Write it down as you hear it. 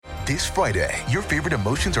This Friday, your favorite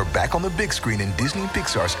emotions are back on the big screen in Disney and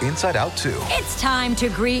Pixar's Inside Out 2. It's time to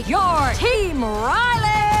greet your Team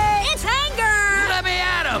Riley. It's anger. Let me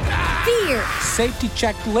at him. Fear. Safety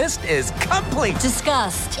checklist is complete.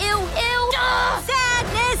 Disgust. Ew.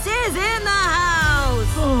 Sadness is in the house.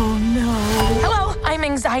 Oh, no. Hello, I'm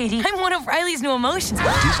anxiety. I'm one of Riley's new emotions.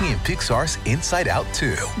 Disney and Pixar's Inside Out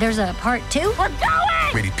 2. There's a part 2? We're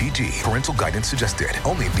going! Rated PG. Parental guidance suggested.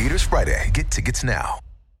 Only in theaters Friday. Get tickets now.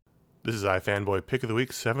 This is iFanboy Pick of the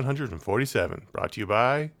Week 747, brought to you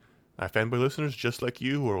by iFanboy listeners just like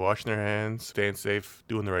you who are washing their hands, staying safe,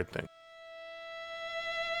 doing the right thing.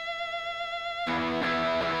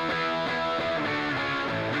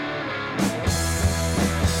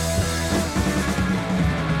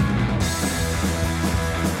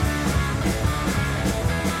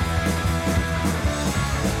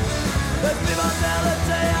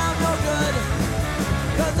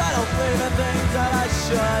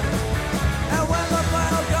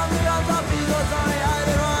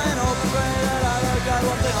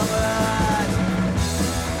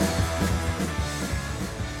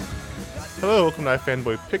 Hello, welcome to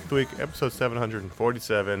iFanboy Pick of the Week, episode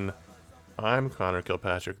 747. I'm Connor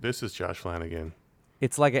Kilpatrick. This is Josh Flanagan.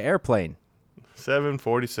 It's like an airplane.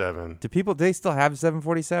 747. Do they still have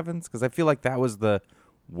 747s? Because I feel like that was the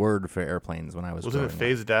word for airplanes when I was growing Wasn't it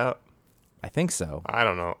phased out? I think so. I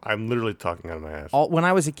don't know. I'm literally talking out of my ass. When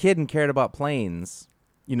I was a kid and cared about planes,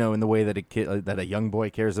 you know, in the way that a young boy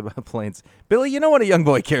cares about planes. Billy, you know what a young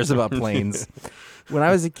boy cares about planes. When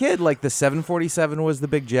I was a kid, like the 747 was the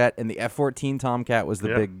big jet, and the F-14 Tomcat was the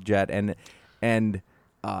big jet, and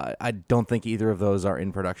I don't think either of those are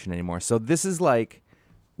in production anymore. So this is like,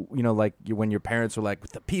 you know, like when your parents were like,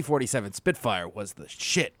 the P-47 Spitfire was the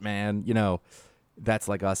shit, man. You know, that's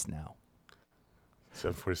like us now.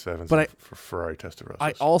 747 for Ferrari Testarossas.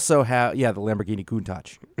 I also have, the Lamborghini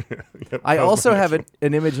Countach. Yep, I also have an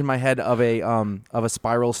image in my head of a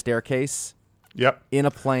spiral staircase. Yep. In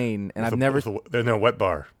a plane, and there's no wet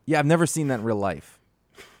bar. Yeah, I've never seen that in real life.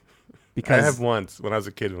 Because I have once when I was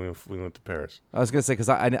a kid when we went to Paris. I was gonna say because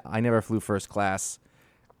I never flew first class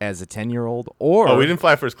as a 10-year-old. Or we didn't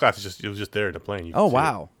fly first class. It was just there in the plane. Oh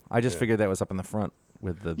wow! I just figured that was up in the front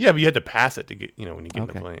with the. Yeah, but you had to pass it to get when you get in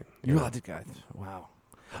the plane. You're allowed to go. Wow.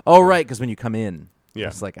 Oh right, because when you come in,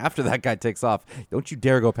 it's like after that guy takes off, don't you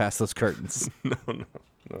dare go past those curtains. No.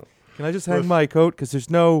 Can I just hang my coat? Because there's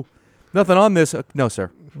nothing on this. No,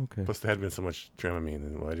 sir. Okay. Plus, there had been so much Dramamine,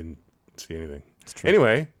 and I didn't see anything. It's true.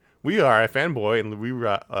 Anyway, we are a fanboy, and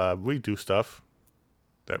we do stuff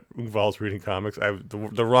that involves reading comics.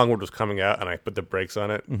 The wrong word was coming out, and I put the brakes on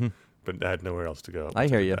it, but I had nowhere else to go. I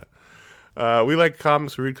hear you. We like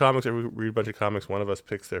comics. We read comics. We read a bunch of comics. One of us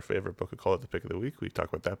picks their favorite book. We call it the pick of the week. We talk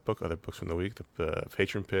about that book, other books from the week, the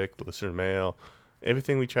patron pick, the listener mail.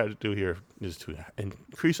 Everything we try to do here is to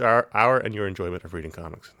increase our and your enjoyment of reading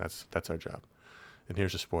comics. That's our job. And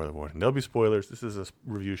here's a spoiler warning. There'll be spoilers. This is a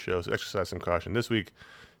review show, so exercise some caution. This week,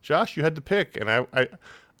 Josh, you had to pick, and I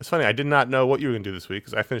it's funny. I did not know what you were going to do this week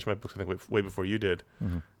because I finished my books I think way before you did,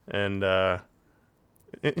 and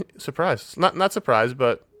surprised. Not surprised,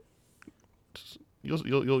 but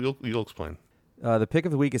you'll explain. The pick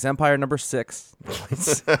of the week is Empire number 6.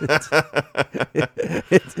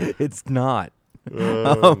 It's not.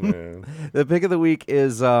 Oh, man. The pick of the week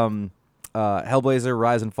is Hellblazer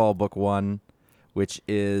Rise and Fall Book 1, which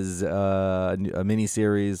is a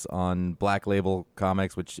mini-series on Black Label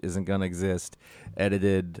Comics, which isn't going to exist,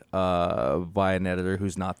 edited by an editor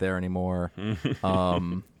who's not there anymore.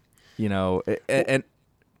 And we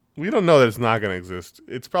don't know that it's not going to exist.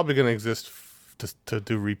 It's probably going to exist to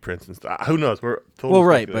do reprints and stuff. Who knows? We're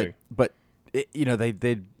totally speculating. but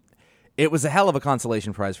it was a hell of a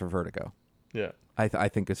consolation prize for Vertigo. Yeah, I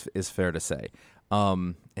think is fair to say.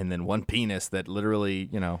 And then one penis that literally,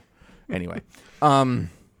 anyway. Penises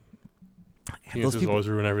always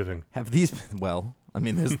ruin everything. Have these? Well, I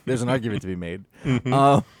mean, there's an argument to be made.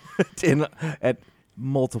 At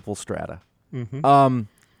multiple strata.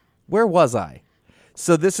 Where was I?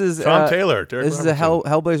 So this is Tom Taylor. This is a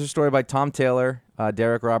Hellblazer story by Tom Taylor,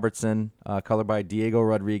 Derek Robertson, color by Diego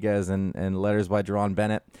Rodriguez, and letters by Jerron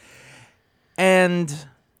Bennett. And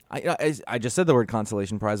I just said the word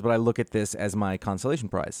consolation prize, but I look at this as my consolation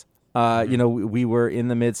prize. We are in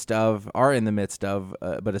the midst of,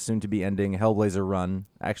 but a soon-to-be ending Hellblazer run.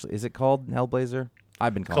 Actually, is it called Hellblazer?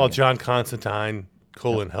 I've been calling it. John Constantine,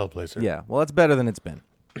 Hellblazer. Yeah, well, it's better than it's been.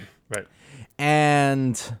 Right.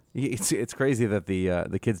 And it's crazy that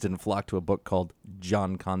the kids didn't flock to a book called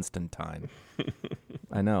John Constantine.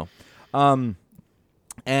 I know.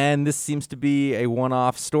 And this seems to be a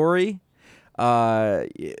one-off story.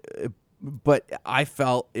 But I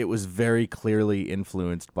felt it was very clearly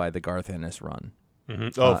influenced by the Garth Ennis run.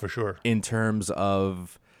 Oh, for sure. In terms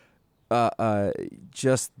of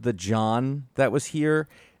just the John that was here.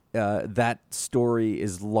 That story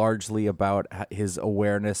is largely about his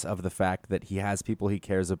awareness of the fact that he has people he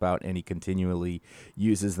cares about, and he continually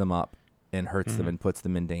uses them up and hurts them and puts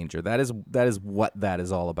them in danger. That is what that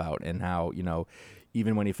is all about, and how,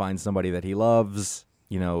 even when he finds somebody that he loves,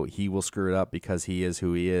 he will screw it up because he is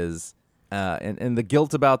who he is, and the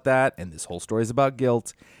guilt about that, and this whole story is about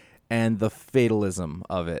guilt, and the fatalism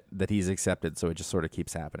of it that he's accepted, so it just sort of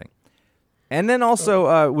keeps happening. And then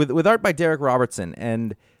also with art by Derek Robertson,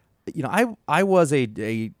 and I was a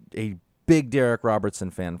big Derek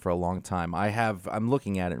Robertson fan for a long time. I'm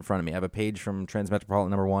looking at it in front of me. I have a page from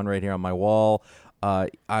Transmetropolitan #1 right here on my wall. I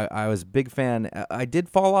was a big fan. I did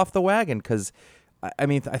fall off the wagon because, I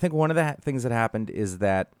think one of the things that happened is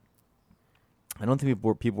that I don't think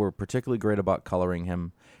people were particularly great about coloring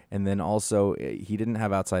him, and then also he didn't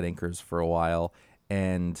have outside inkers for a while.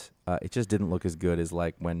 And it just didn't look as good as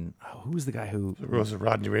like when who was the guy who was it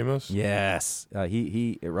Rodney Ramos? Yes,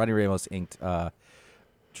 Rodney Ramos inked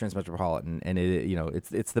Transmetropolitan, and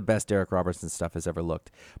it's the best Derek Robertson stuff has ever looked.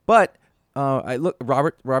 But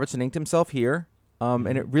Robertson inked himself here,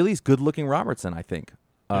 and it really is good looking Robertson, I think.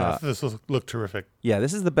 This looked terrific. Yeah,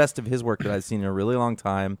 this is the best of his work that I've seen in a really long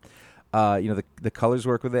time. The colors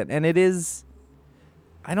work with it, and it is.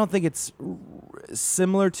 I don't think it's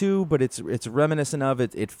similar to, but it's reminiscent of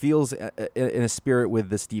it. It feels in a spirit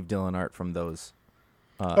with the Steve Dillon art from those.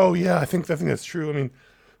 I think that's true.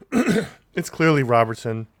 It's clearly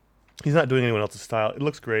Robertson. He's not doing anyone else's style. It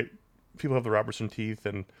looks great. People have the Robertson teeth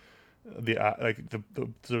and the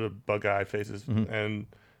sort of bug eye faces, and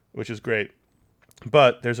which is great.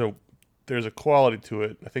 But there's a quality to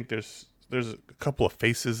it. I think there's a couple of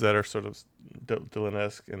faces that are sort of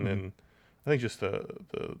Dillon-esque, and then. I think just the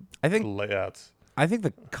layouts. I think the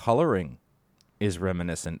coloring is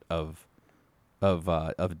reminiscent of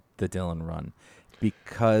the Dillon run,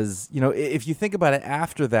 because if you think about it,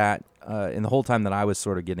 after that, in the whole time that I was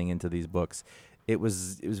sort of getting into these books, it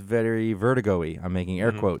was very Vertigo-y. I'm making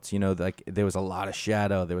air quotes. Like there was a lot of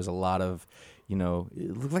shadow. There was a lot of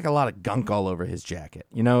it looked like a lot of gunk all over his jacket,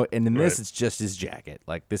 and in this it's just his jacket.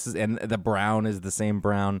 Like this is, and the brown is the same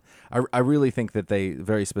brown. I really think that they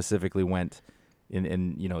very specifically went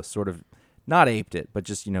in sort of not aped it, but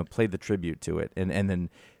just, played the tribute to it. And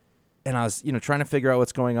I was, trying to figure out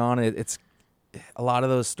what's going on. It's a lot of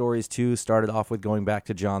those stories too started off with going back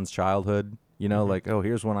to John's childhood, like, oh,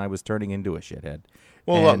 here's when I was turning into a shithead.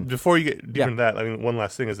 Well, before you get deeper into that, one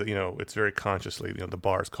last thing is that it's very consciously the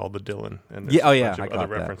bar is called the Dillon, and there's a bunch of other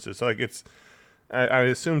references. So like it's, I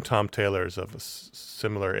assume Tom Taylor is of a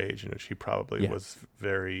similar age, in which he probably was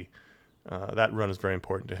very. That run is very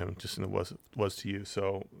important to him, just in it was to you.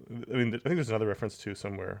 So I think there's another reference to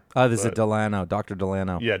somewhere. There's a Delano, Dr.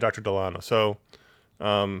 Delano. Yeah, Dr. Delano. So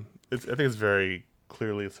I think it's very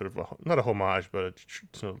clearly sort of not a homage, but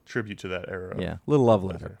a tribute to that era. Yeah, little love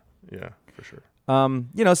letter. Yeah, for sure.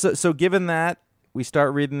 So given that, we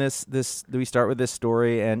start reading this. We start with this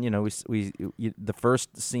story, and the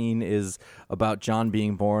first scene is about John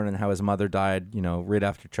being born and how his mother died, right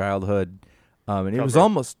after childhood, and it was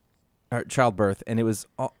almost childbirth, and it was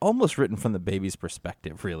almost written from the baby's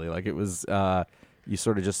perspective, really. Like it was, you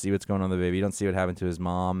sort of just see what's going on with the baby. You don't see what happened to his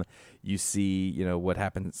mom. You see, what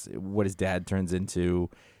happens, what his dad turns into.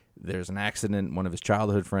 There's an accident. One of his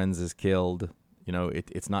childhood friends is killed.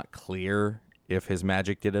 It's not clear if his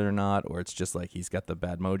magic did it or not, or it's just like he's got the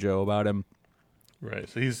bad mojo about him. Right.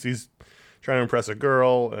 So he's trying to impress a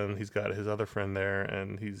girl, and he's got his other friend there,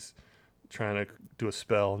 and he's trying to do a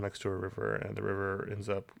spell next to a river, and the river ends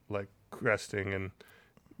up like cresting, and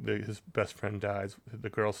his best friend dies. The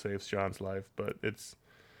girl saves John's life, but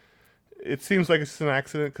it seems like it's an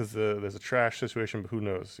accident because there's a trash situation, but who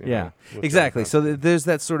knows? Exactly. So there's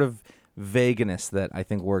that sort of vagueness that I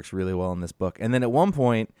think works really well in this book. And then at one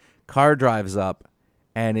point, car drives up,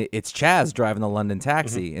 and it's Chaz driving the London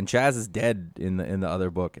taxi, and Chaz is dead in the other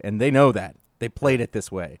book, and they know that. They played it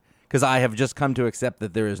this way, because I have just come to accept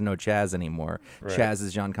that there is no Chaz anymore. Right. Chaz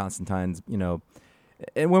is John Constantine's,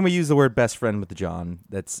 and when we use the word best friend with John,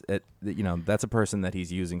 that's a person that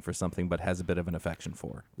he's using for something, but has a bit of an affection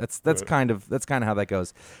for. That's right. kind of how that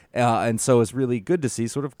goes, and so it's really good to see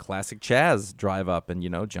sort of classic Chaz drive up, and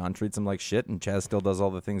John treats him like shit, and Chaz still does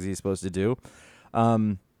all the things he's supposed to do.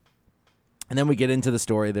 And then we get into the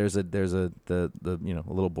story. There's a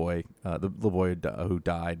little boy. The little boy who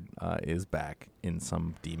died is back in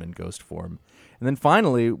some demon ghost form. And then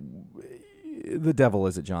finally, the devil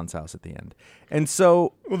is at John's house at the end. And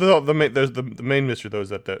so, well, the main mystery though is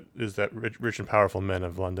that rich and powerful men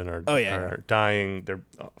of London are dying. They're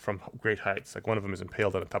from great heights. Like one of them is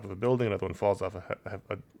impaled on the top of a building, another one falls off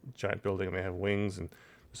a giant building, and they have wings. And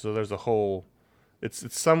so there's a whole. It's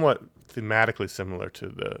somewhat thematically similar to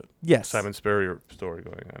the Simon Spurrier story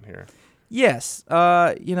going on here. Yes,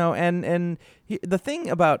 and the thing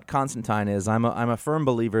about Constantine is I'm a firm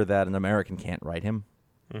believer that an American can't write him,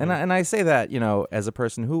 and I say that as a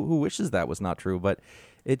person who wishes that was not true, but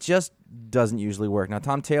it just doesn't usually work. Now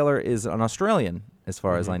Tom Taylor is an Australian, as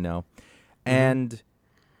far as I know, and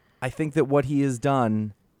I think that what he has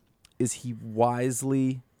done is he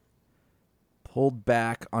wisely pulled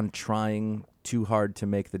back on trying too hard to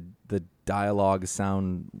make the dialogue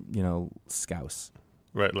sound scouse.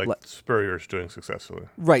 Right, like Spurrier's doing successfully.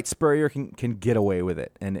 Right, Spurrier can get away with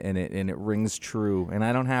it, and it rings true. And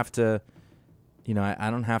I don't have to, I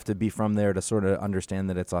don't have to be from there to sort of understand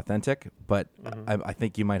that it's authentic. But I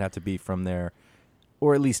think you might have to be from there,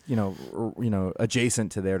 or at least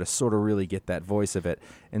adjacent to there to sort of really get that voice of it.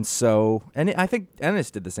 And so, and I think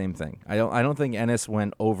Ennis did the same thing. I don't think Ennis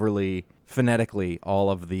went overly phonetically all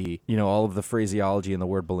of the phraseology and the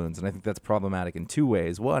word balloons, and I think that's problematic in two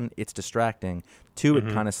ways. One, it's distracting. Two, it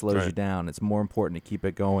kind of slows you down. It's more important to keep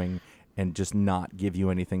it going and just not give you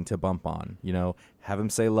anything to bump on. Have him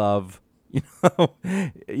say love.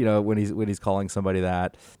 When he's calling somebody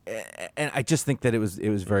that, and I just think that it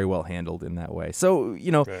was very well handled in that way. So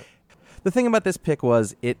the thing about this pick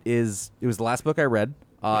was it was the last book I read.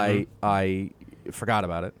 I forgot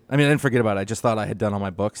about it. I mean, I didn't forget about it. I just thought I had done all my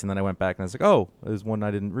books, and then I went back and I was like, oh, there's one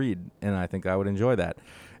I didn't read, and I think I would enjoy that.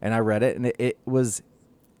 And I read it, and it was,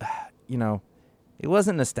 it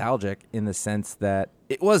wasn't nostalgic in the sense that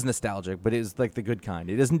it was nostalgic, but it was like the good kind.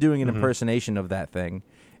 It isn't doing an impersonation of that thing.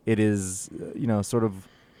 It is, sort of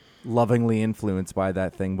lovingly influenced by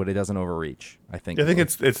that thing, but it doesn't overreach. I think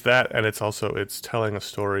it's that, and it's telling a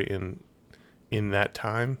story in that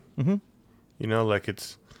time. Like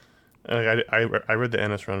it's. I read the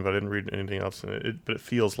Ennis run, but I didn't read anything else in it. But it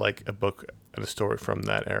feels like a book and a story from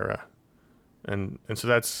that era, and so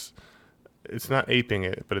it's not aping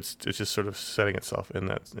it, but it's just sort of setting itself in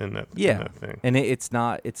that thing. And it's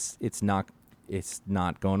not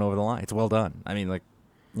going over the line. It's well done. I mean,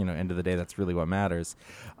 end of the day, that's really what matters.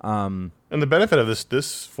 And the benefit of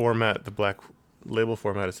this format, the Black Label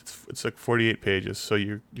format, is it's like 48 pages, so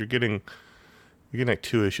you're getting like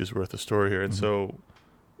 2 issues worth of story here, and so.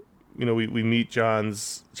 We meet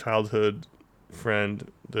John's childhood friend,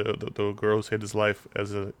 the girl who saved his life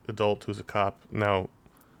as an adult who's a cop. Now,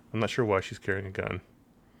 I'm not sure why she's carrying a gun,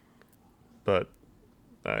 but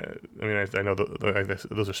I know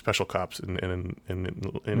those are special cops in England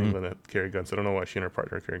that carry guns. I don't know why she and her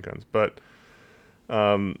partner are carrying guns, but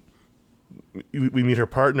we meet her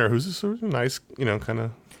partner, who's a sort of nice, kind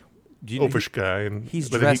of oafish guy, and he's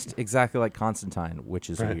dressed exactly like Constantine, which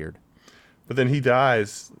is weird. But then he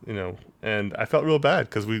dies, and I felt real bad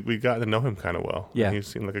because we got to know him kind of well. Yeah, and he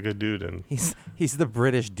seemed like a good dude, and he's the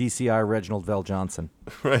British DCI Reginald Vell Johnson,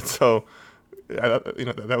 right? So,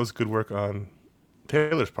 that was good work on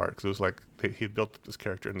Taylor's part because it was like he built this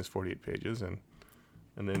character in this 48 pages, and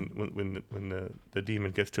then when the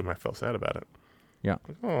demon gets to him, I felt sad about it. Yeah.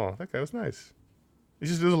 Like, oh, that guy was nice. It's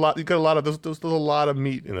just there's a lot. You got a lot of there's a lot of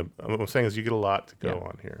meat in it. What I'm saying is you get a lot to go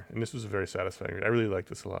on here, and this was a very satisfying read. I really like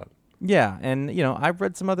this a lot. Yeah, and I've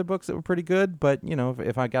read some other books that were pretty good, but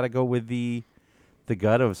if I got to go with the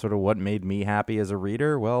gut of sort of what made me happy as a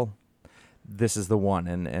reader, well, this is the one.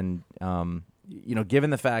 And given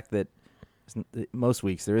the fact that most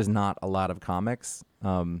weeks there is not a lot of comics,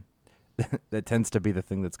 that tends to be the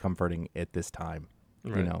thing that's comforting at this time.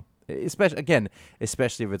 Right.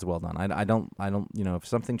 Especially if it's well done. I don't if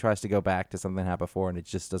something tries to go back to something that happened before and it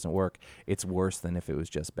just doesn't work, it's worse than if it was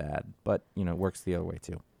just bad. But it works the other way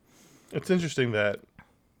too. It's interesting that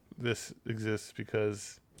this exists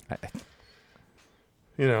because,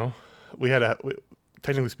 we had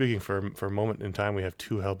technically speaking, for a moment in time, we have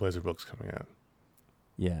 2 Hellblazer books coming out.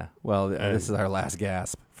 Yeah, well, this is our last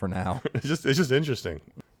gasp for now. It's just interesting.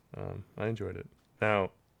 I enjoyed it.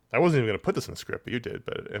 Now, I wasn't even going to put this in the script, but you did.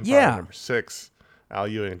 But Empire number 6, Al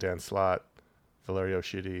Ewing and Dan Slott, Valerio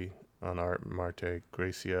Schiti on art, Marte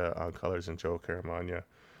Gracia on colors, and Joe Caramagna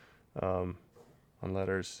on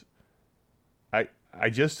letters. I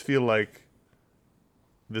just feel like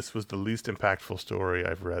this was the least impactful story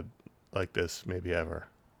I've read like this maybe ever.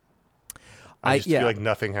 I feel like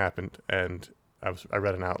nothing happened, and I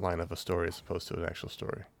read an outline of a story as opposed to an actual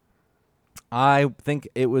story. I think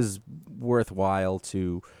it was worthwhile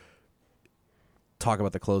to talk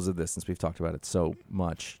about the close of this since we've talked about it so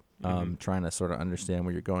much. trying to sort of understand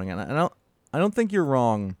where you're going. And I don't think you're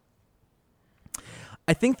wrong.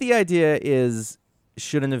 I think the idea is,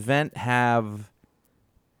 should an event have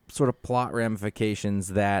sort of plot ramifications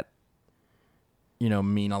that,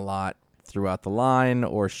 mean a lot throughout the line,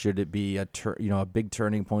 or should it be a big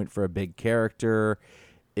turning point for a big character?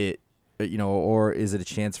 Or is it a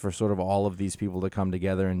chance for sort of all of these people to come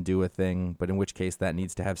together and do a thing, but in which case that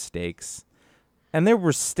needs to have stakes. And there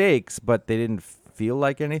were stakes, but they didn't feel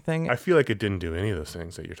like anything. I feel like it didn't do any of those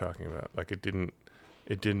things that you're talking about. Like it didn't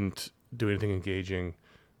do anything engaging.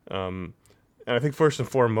 And I think first and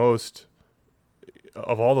foremost,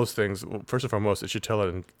 of all those things, first and foremost, it should tell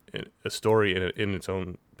a story in its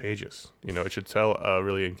own pages. It should tell a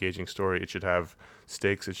really engaging story. It should have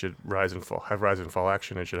stakes. It should rise and fall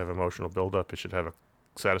action. It should have emotional buildup. It should have a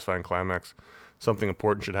satisfying climax. Something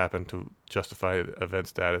important should happen to justify event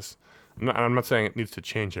status. I'm not saying it needs to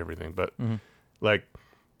change everything, but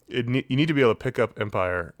you need to be able to pick up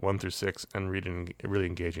Empire 1 through 6 and read a really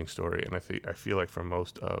engaging story. And I feel like for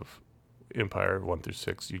most of Empire 1 through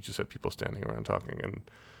 6, you just had people standing around talking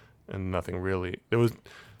and nothing really. There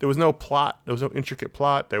was no plot. There was no intricate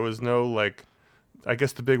plot. There was no I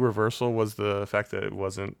guess the big reversal was the fact that it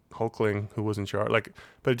wasn't Hulkling who was in charge.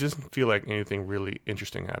 But it doesn't feel like anything really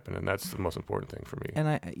interesting happened, and that's the most important thing for me. And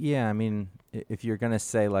I mean, if you're gonna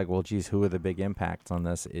say well, geez, who are the big impacts on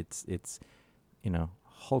this? It's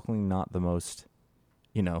Hulkling not the most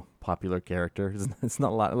popular character. It's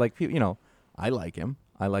not a lot I like him.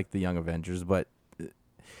 I like the Young Avengers, but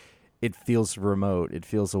it feels remote. It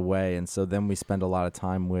feels away, and so then we spend a lot of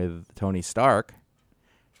time with Tony Stark,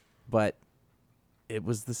 but. It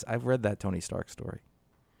was this. I've read that Tony Stark story.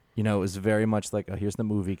 It was very much like, here's the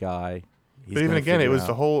movie guy. But even again, it was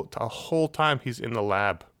the whole time he's in the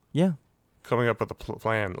lab. Yeah, coming up with a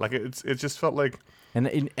plan. It just felt like and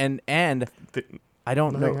I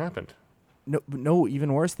don't know. Nothing happened. No.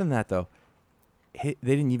 Even worse than that though, they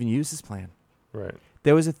didn't even use his plan. Right.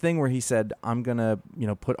 There was a thing where he said, "I'm gonna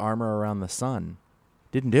put armor around the sun."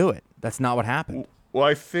 Didn't do it. That's not what happened. Well,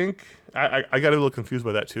 I think I got a little confused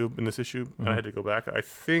by that too in this issue, and I had to go back. I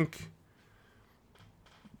think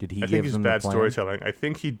he's bad storytelling. I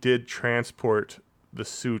think he did transport the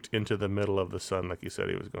suit into the middle of the sun, like he said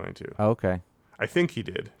he was going to. Oh, okay. I think he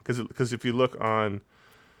did because if you look on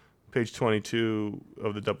page 22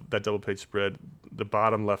 of that double page spread, the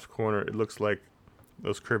bottom left corner, it looks like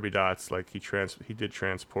those Kirby dots. Like he did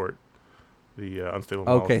transport the unstable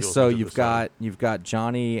molecules. Okay, so you've got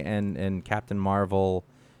Johnny and Captain Marvel,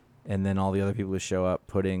 and then all the other people who show up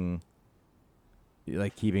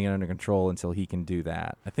keeping it under control until he can do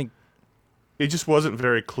that. I think it just wasn't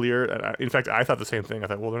very clear. In fact, I thought the same thing. I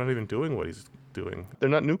thought, well, they're not even doing what he's doing. They're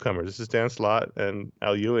not newcomers. This is Dan Slott and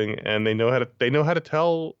Al Ewing, and they know how to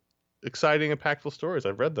tell exciting, impactful stories.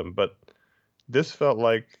 I've read them, but this felt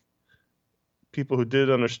like people who did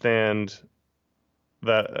understand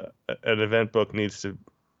that an event book needs to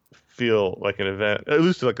feel like an event, at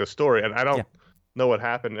least like a story. And I don't know what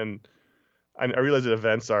happened. And I realize that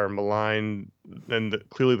events are maligned, and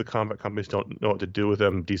clearly the comic companies don't know what to do with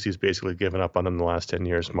them. DC's basically given up on them the last 10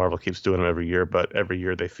 years. Marvel keeps doing them every year, but every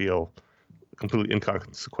year they feel completely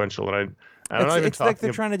inconsequential. And it's like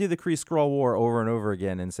they're trying to do the Kree-Skrull War over and over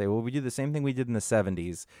again and say, well, we do the same thing we did in the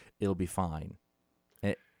 70s. It'll be fine.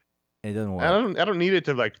 It doesn't work. I don't need it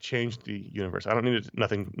to change the universe. I don't need it.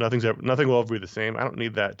 Nothing will ever be the same. I don't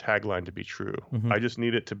need that tagline to be true. Mm-hmm. I just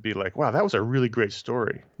need it to be like, wow, that was a really great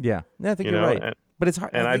story. Yeah, I think you're right. But it's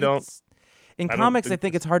hard. And in comics, I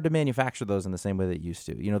think it's hard to manufacture those in the same way that it used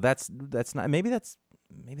to. That's not. Maybe that's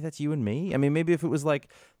you and me. I mean, maybe if it was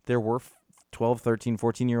like there were 12, 13,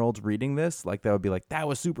 14-year-olds reading this, that would be like, that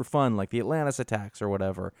was super fun, like the Atlantis attacks or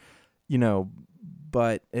whatever.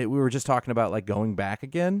 But we were just talking about going back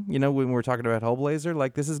again, when we were talking about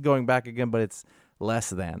Hellblazer, this is going back again, but it's less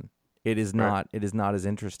than. It is not. Right. It is not as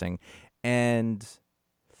interesting, and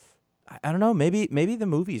I don't know. Maybe the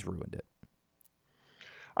movies ruined it.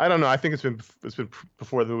 I don't know. I think it's been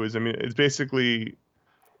before the movies. I mean, it's basically,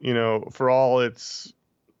 for all its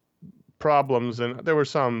problems, and there were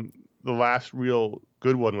some. The last real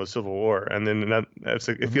good one was Civil War, and then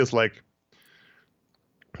it feels like.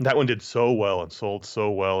 That one did so well and sold so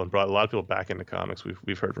well and brought a lot of people back into comics.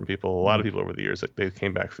 We've heard from people, a lot of people over the years, that they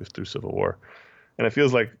came back through Civil War, and it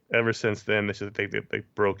feels like ever since then they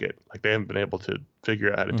broke it. Like they haven't been able to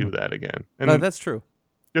figure out how to do that again. And no, that's true.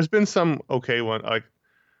 There's been some okay one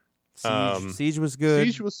Siege was good.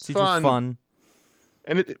 Siege was fun.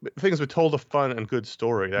 And things were told a fun and good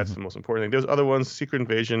story. That's the most important thing. There's other ones. Secret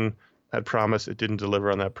Invasion had promise. It didn't deliver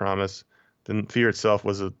on that promise. Then Fear itself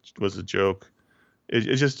was a joke.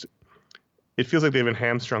 It's just it feels like they've been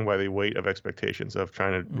hamstrung by the weight of expectations of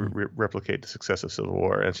trying to replicate the success of Civil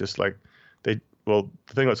War. And it's just like the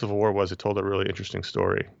thing about Civil War was it told a really interesting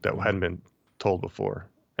story that hadn't been told before.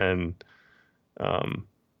 And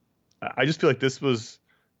I just feel like this was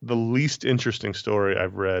the least interesting story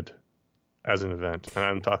I've read as an event.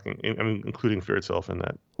 And I'm including Fear itself in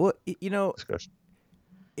that discussion.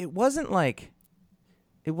 It wasn't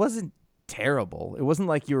terrible. It wasn't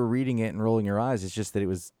like you were reading it and rolling your eyes. It's just that it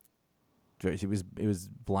was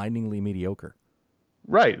blindingly mediocre.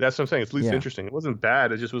 Right. That's what I'm saying. It's least interesting. It wasn't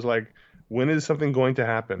bad. It just was like, when is something going to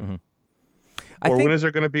happen? Mm-hmm. When is there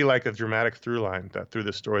going to be like a dramatic through line through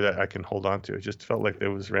the story that I can hold on to? It just felt like there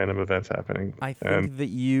was random events happening. I think that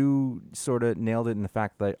you sort of nailed it in the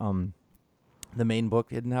fact that the main book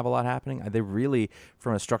didn't have a lot happening. They really,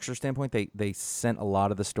 from a structure standpoint, they sent a lot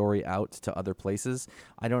of the story out to other places.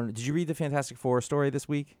 Did you read the Fantastic Four story this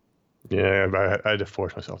week? Yeah, I had to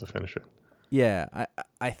force myself to finish it. Yeah,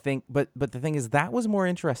 I think, but the thing is, that was more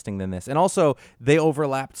interesting than this. And also, they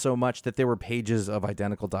overlapped so much that there were pages of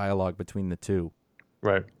identical dialogue between the two.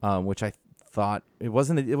 Right. Which I thought, it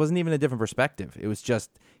wasn't even a different perspective. It was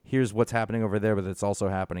just, here's what's happening over there, but it's also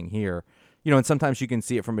happening here. And sometimes you can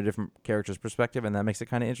see it from a different character's perspective, and that makes it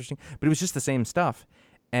kind of interesting. But it was just the same stuff.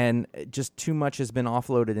 And just too much has been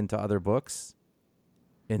offloaded into other books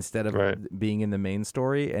instead of being in the main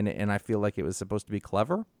story. And I feel like it was supposed to be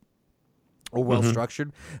clever or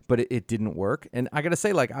well-structured, but it didn't work. And I got to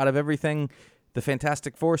say, like, out of everything, the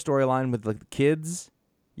Fantastic Four storyline with the kids,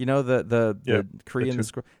 the Korean,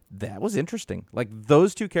 that was interesting. Like,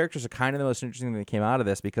 those two characters are kind of the most interesting thing that came out of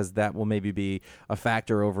this, because that will maybe be a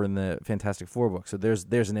factor over in the Fantastic Four book. So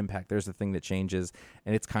there's an impact. There's a thing that changes,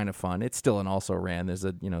 and it's kind of fun. It's still an also-ran. There's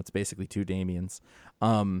it's basically two Damians,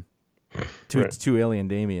 two alien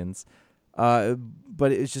Damians.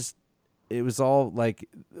 But it was all like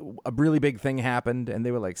a really big thing happened, and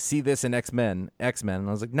they were like, see this in X-Men. And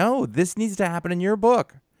I was like, no, this needs to happen in your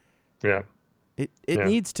book. Yeah. It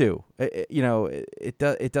needs to.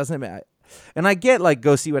 It doesn't matter. And I get, like,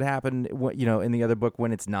 go see what happened, in the other book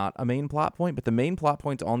when it's not a main plot point, but the main plot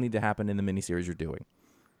points all need to happen in the miniseries you're doing.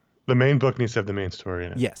 The main book needs to have the main story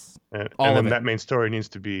in it. Yes. And then that main story needs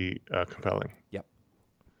to be compelling. Yep.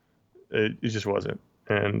 It just wasn't.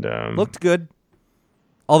 And looked good.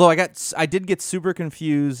 Although I did get super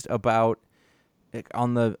confused about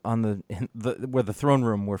on the where the throne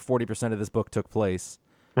room where 40% of this book took place.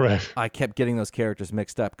 Right. I kept getting those characters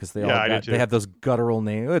mixed up because they have those guttural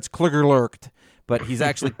names. It's Kliggerlurkt, but he's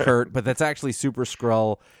actually Kurt, but that's actually Super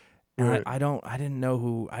Skrull. And Right. I didn't know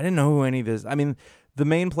who any of this. I mean, the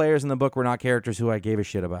main players in the book were not characters who I gave a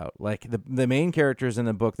shit about. Like the main characters in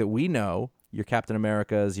the book that we know, your Captain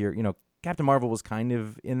America's, Captain Marvel was kind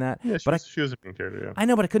of in that. Yeah, she was a main character. Yeah. I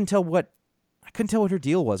know, but I couldn't tell what her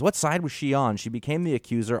deal was. What side was she on? She became the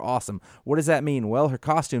accuser. Awesome. What does that mean? Well, her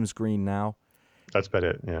costume's green now. That's about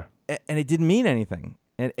it. Yeah. And it didn't mean anything.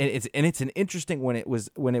 And it's an interesting when it was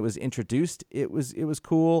introduced. It was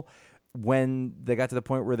cool when they got to the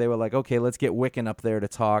point where they were like, okay, let's get Wiccan up there to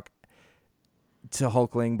talk to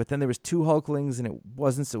Hulkling. But then there was two Hulklings, and it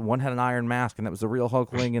wasn't. So one had an iron mask, and that was the real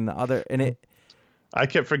Hulkling, and the other, and it. I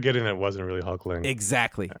kept forgetting it wasn't really Hulkling.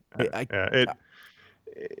 Exactly.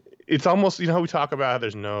 It's almost, how we talk about how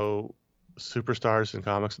there's no superstars in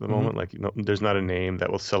comics at the moment. Like, there's not a name that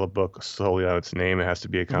will sell a book solely on its name. It has to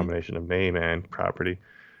be a combination of name and property,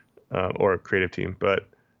 or a creative team. But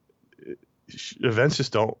events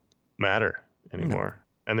just don't matter anymore,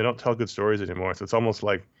 and they don't tell good stories anymore. So it's almost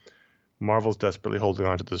like Marvel's desperately holding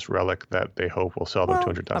on to this relic that they hope will sell them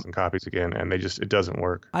 200,000 copies again, and it doesn't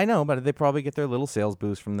work. I know, but they probably get their little sales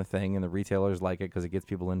boost from the thing, and the retailers like it because it gets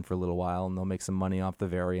people in for a little while, and they'll make some money off the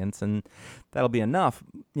variants, and that'll be enough,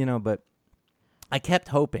 But I kept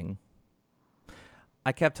hoping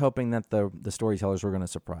that the storytellers were going to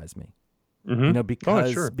surprise me,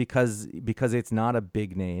 because it's not a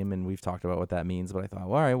big name, and we've talked about what that means. But I thought,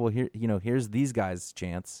 well, all right, well, here's these guys'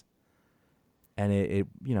 chance, and it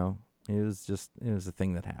was a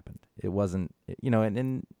thing that happened. It wasn't,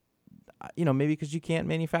 and maybe because you can't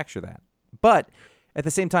manufacture that. But at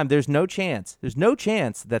the same time, there's no chance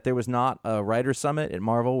that there was not a writer's summit at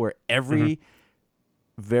Marvel where every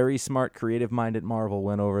very smart, creative-minded Marvel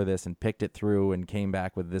went over this and picked it through and came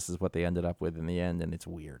back with this is what they ended up with in the end, and it's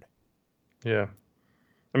weird. Yeah.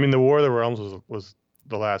 I mean, the War of the Realms was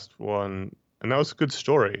the last one. And that was a good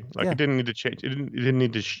story. Like, it didn't need to change. It didn't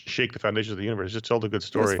need to shake the foundations of the universe. It just told a good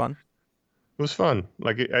story. It was fun. It was fun.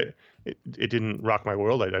 Like, it didn't rock my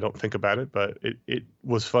world. I don't think about it, but it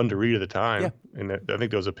was fun to read at the time. Yeah. And I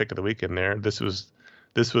think there was a pick of the week in there. This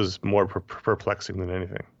was more perplexing than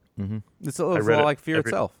anything. Mm-hmm. It's a little like Fear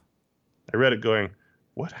itself. I read it going,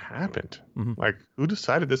 what happened? Like, who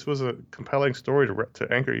decided this was a compelling story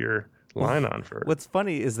to anchor your line on for? What's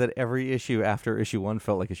funny is that every issue after issue 1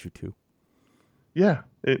 felt like issue 2. Yeah.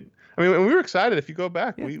 I mean, we were excited. If you go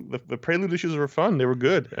back, the Prelude issues were fun. They were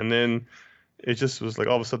good. And then it just was like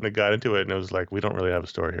all of a sudden they got into it and it was like, we don't really have a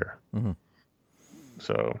story here.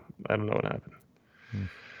 So I don't know what happened.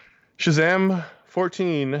 Shazam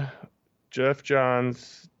 14, Jeff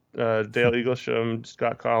Johns, Dale Eaglesham,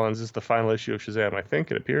 Scott Collins. This is the final issue of Shazam, I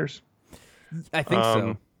think it appears. I think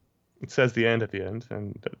so. It says the end at the end,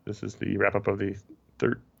 and this is the wrap up of the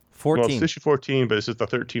 14. Well, it's issue 14, but this is the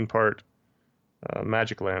 13-part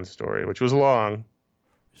Magic Land story, which was long.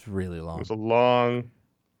 It's really long. It was a long.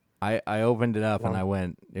 I opened it up and I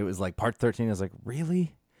went. It was like part 13. I was like,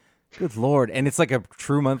 really? Good Lord. And it's like a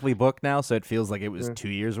true monthly book now, so it feels like it was 2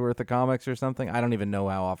 years worth of comics or something. I don't even know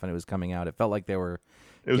how often it was coming out. It felt like there were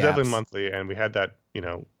It was gaps. definitely monthly, and we had that,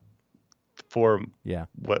 gap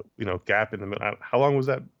in the middle. How long was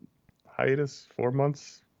that hiatus? 4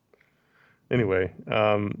 months? Anyway,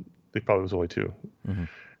 it probably was only 2.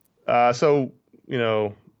 So,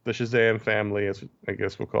 the Shazam family, as I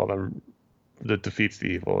guess we'll call them, that defeats the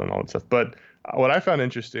evil and all that stuff. But what I found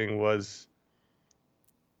interesting was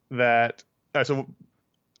that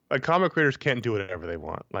comic creators can't do whatever they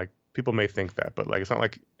want. Like, people may think that, but like it's not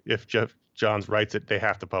like if Jeff Johns writes it, they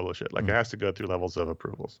have to publish it. Like, it has to go through levels of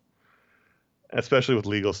approvals, especially with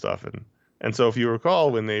legal stuff. And so if you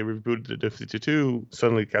recall, when they rebooted the 52,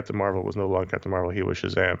 suddenly Captain Marvel was no longer Captain Marvel. He was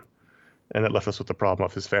Shazam. And that left us with the problem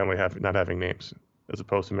of his family not having names, as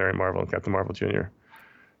opposed to Mary Marvel and Captain Marvel Jr.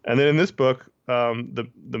 And then in this book,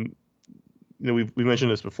 we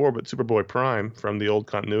mentioned this before, but Superboy Prime from the old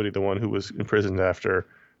continuity, the one who was imprisoned after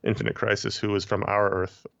Infinite Crisis, who was from our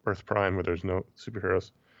Earth Prime, where there's no superheroes,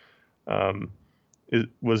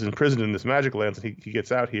 was imprisoned in this Magic Lands, and he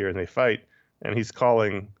gets out here and they fight, and he's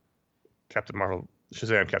calling Captain Marvel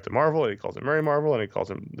Shazam Captain Marvel, and he calls him Mary Marvel, and he calls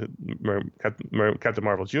him Captain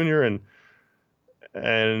Marvel Jr.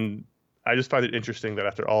 And I just find it interesting that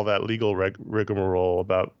after all that legal rigmarole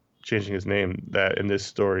about changing his name, that in this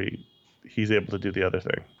story he's able to do the other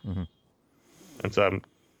thing. And so I'm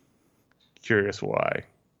curious why.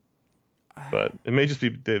 But it may just be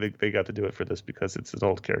they got to do it for this because it's an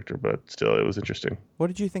old character, but still, it was interesting. What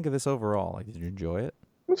did you think of this overall? Like, did you enjoy it?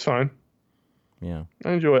 It's fine. Yeah.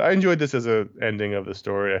 I enjoyed this as a ending of the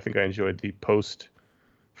story. I think I enjoyed the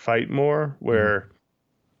post-fight more, where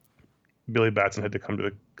Billy Batson had to come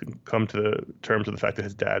to the terms with the fact that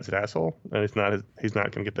his dad's an asshole, and he's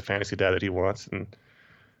not going to get the fantasy dad that he wants. And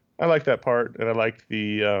I like that part, and I liked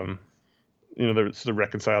the the sort of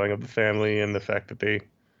reconciling of the family and the fact that they,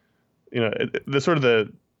 the sort of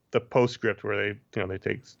the postscript where they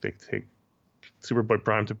take Superboy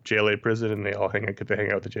Prime to JLA prison, and they all get to hang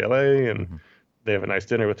out at the JLA, and they have a nice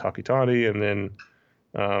dinner with Taki Tani, and then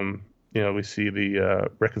we see the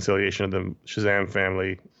reconciliation of the Shazam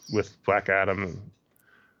family with Black Adam.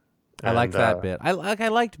 I like that bit. I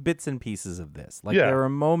liked bits and pieces of this. Like, there are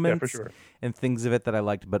moments and things of it that I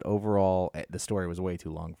liked, but overall, the story was way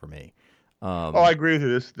too long for me. I agree with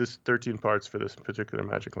you. This 13 parts for this particular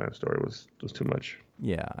Magic Land story was too much.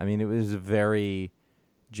 Yeah, I mean, it was a very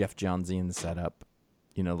Jeff Johnsian setup.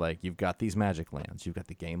 Like, you've got these Magic Lands, you've got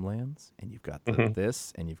the Game Lands, and you've got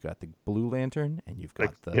this, and you've got the Blue Lantern, and you've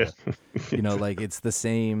got like, it's the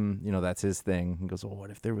same. That's his thing. He goes, "Oh,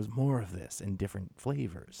 what if there was more of this in different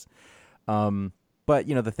flavors?" But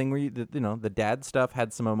the thing where the dad stuff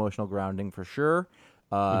had some emotional grounding for sure.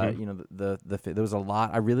 There was a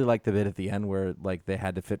lot. I really liked the bit at the end where like they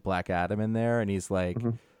had to fit Black Adam in there, and he's like,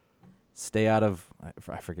 "Stay out of,"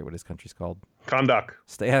 I forget what his country's called. Kondak.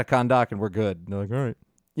 Stay out of Kondak, and we're good. And they're like, all right,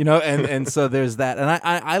 and so there's that, and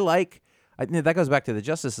I like. That goes back to the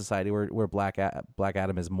Justice Society where Black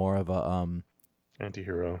Adam is more of a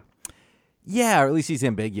anti-hero. Yeah, or at least he's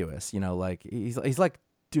ambiguous. Like he's like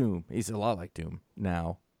Doom. He's a lot like Doom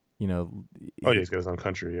now. He's got his own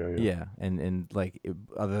country. Yeah, and like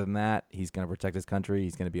other than that, he's gonna protect his country.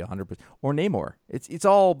 He's gonna be 100%. Or Namor. It's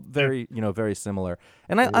all very very similar.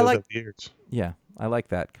 And I like I like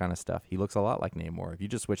that kind of stuff. He looks a lot like Namor. If you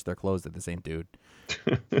just switch their clothes, they're the same dude.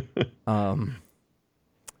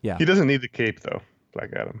 Yeah. He doesn't need the cape though,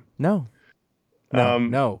 Black Adam. No.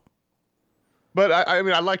 No. But I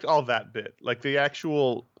mean, I liked all that bit, like the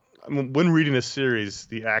actual. When reading this series,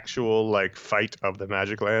 the actual like fight of the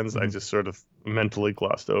Magic Lands, I just sort of mentally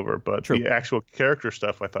glossed over. But the actual character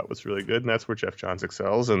stuff I thought was really good, and that's where Jeff Johns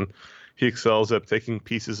excels. And he excels at taking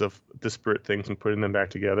pieces of disparate things and putting them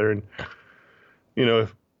back together. And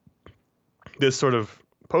this sort of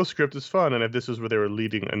postscript is fun, and if this was where they were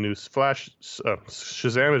leading a new Flash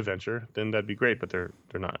Shazam adventure, then that'd be great. But they're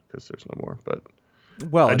not, because there's no more. But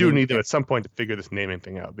I do need them at some point to figure this naming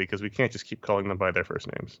thing out, because we can't just keep calling them by their first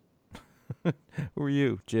names. Who are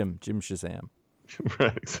you? Jim Shazam.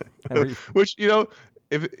 Right, exactly. Which,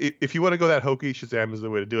 if you want to go that hokey, Shazam is the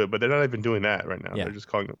way to do it. But they're not even doing that right now. Yeah. They're just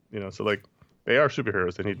calling them, so like they are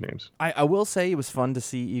superheroes. They need names. I will say it was fun to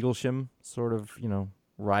see Eaglesham sort of,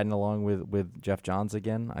 riding along with Jeff Johns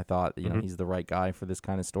again. I thought, he's the right guy for this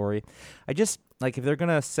kind of story. I just, like, if they're going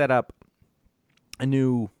to set up a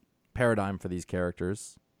new paradigm for these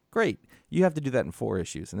characters, great. You have to do that in 4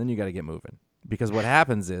 issues, and then you got to get moving. Because what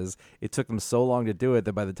happens is, it took them so long to do it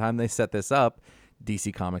that by the time they set this up,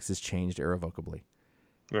 DC Comics has changed irrevocably.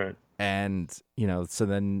 Right. And, so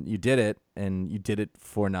then you did it, and you did it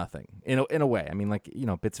for nothing. In a way. I mean, like,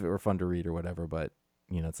 bits of it were fun to read or whatever, but,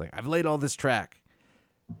 it's like, I've laid all this track.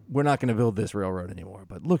 We're not going to build this railroad anymore,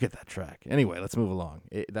 but look at that track. Anyway, let's move along.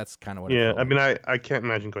 That's kind of what. Yeah, I mean, I can't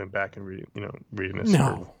imagine going back and reading this.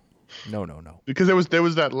 No. Because there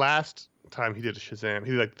was that last time he did a Shazam.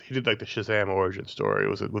 He did like the Shazam origin story. It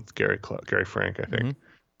was with Gary Frank, I think,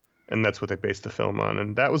 and that's what they based the film on.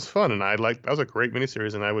 And that was fun, and that was a great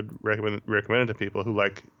miniseries, and I would recommend it to people who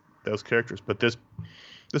like those characters. But this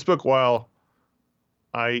book, while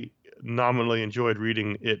I nominally enjoyed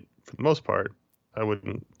reading it for the most part, I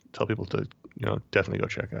wouldn't tell people to, definitely go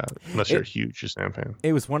check it out unless you're a huge Shazam fan.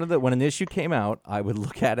 It was one of when an issue came out, I would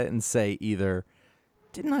look at it and say either,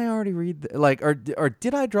 didn't I already read or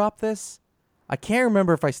did I drop this? I can't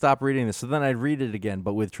remember if I stopped reading this. So then I'd read it again,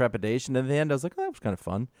 but with trepidation. And at the end, I was like, oh, that was kind of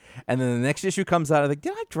fun. And then the next issue comes out, I think,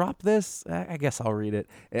 did I drop this? I guess I'll read it.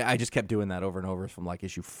 I just kept doing that over and over from like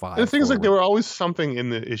issue 5. And the thing is, like, there were always something in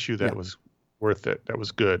the issue that was worth it, that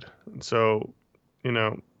was good. And so,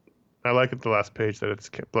 I like at the last page that it's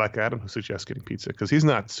Black Adam who suggests getting pizza, because he's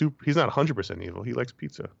not 100% evil. He likes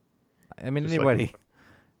pizza. I mean, anybody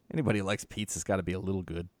who likes pizza's got to be a little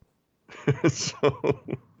good.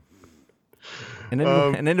 And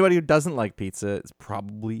anybody who doesn't like pizza is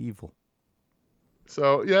probably evil.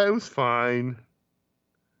 So yeah, it was fine.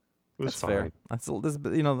 That's fine. Fair. That's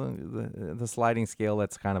the sliding scale.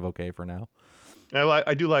 That's kind of okay for now.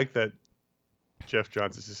 I do like that. Jeff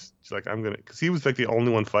Johns is just like, I'm gonna, because he was like the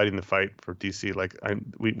only one fighting the fight for DC. Like,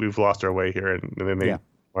 we've lost our way here, and then they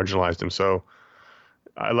marginalized him. So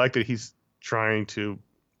I like that he's trying to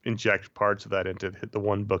inject parts of that into the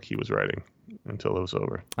one book he was writing until it was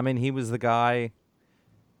over. I mean, he was the guy,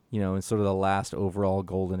 in sort of the last overall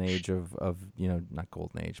golden age of not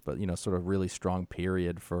golden age, but sort of really strong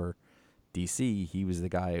period for DC. He was the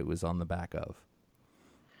guy it was on the back of.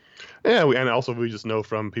 Yeah, and also we just know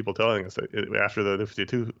from people telling us that after the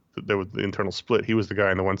 52, there was the internal split. He was the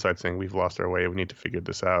guy on the one side saying, we've lost our way, we need to figure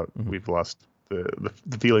this out. Mm-hmm. We've lost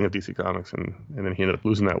the feeling of DC Comics, and then he ended up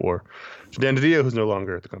losing that war to Dan DiDio, who's no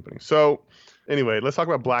longer at the company. So anyway, let's talk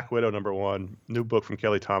about Black Widow #1, new book from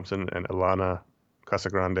Kelly Thompson and Ilana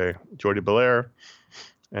Casagrande, Jordi Belair,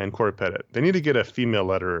 and Corey Pettit. They need to get a female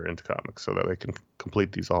letterer into comics so that they can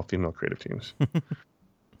complete these all-female creative teams.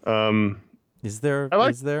 Is there?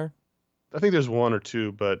 I think there's 1 or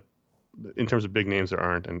 2, but in terms of big names, there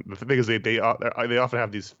aren't. And the thing is, they often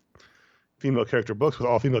have these female character books with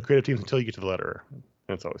all female creative teams until you get to the letterer, and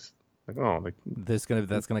it's always like, oh, that's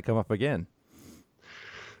gonna come up again.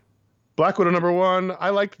 Black Widow #1.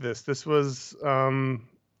 I liked this. This was a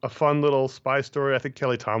fun little spy story. I think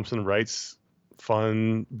Kelly Thompson writes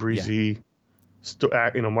fun, breezy,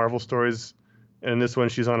 Marvel stories. And in this one,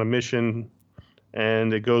 she's on a mission,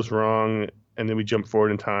 and it goes wrong. And then we jump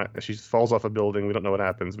forward in time. She falls off a building. We don't know what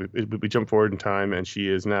happens. We jump forward in time, and she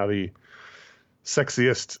is now the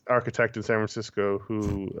sexiest architect in San Francisco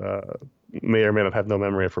who may or may not have no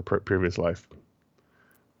memory of her previous life.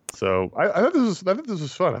 So I thought this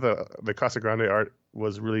was fun. I thought the Casagrande art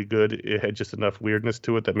was really good. It had just enough weirdness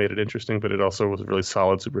to it that made it interesting, but it also was really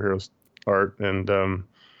solid superheroes art. And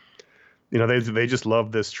they just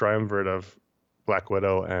love this triumvirate of Black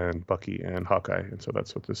Widow and Bucky and Hawkeye, and so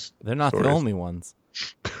that's what this. They're not the only ones.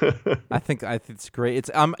 I think it's great. It's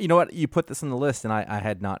you know what, you put this on the list, and I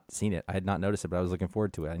had not seen it. I had not noticed it, but I was looking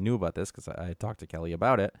forward to it. I knew about this because I had talked to Kelly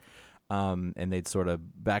about it, and they'd sort of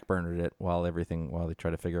backburnered it while they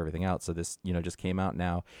tried to figure everything out. So this just came out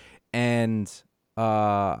now, and so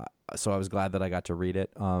I was glad that I got to read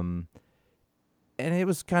it. And it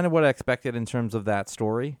was kind of what I expected in terms of that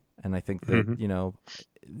story, and I think that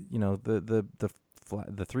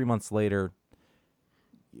the 3 months later,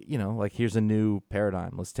 like, here's a new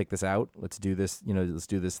paradigm. Let's take this out. Let's do this. Let's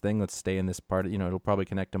do this thing. Let's stay in this part. It'll probably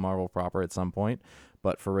connect to Marvel proper at some point.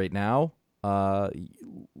 But for right now,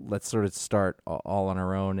 let's sort of start all on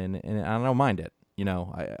our own, and I don't mind it.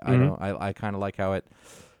 I kind of like how it.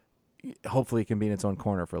 Hopefully, it can be in its own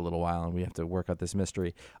corner for a little while, and we have to work out this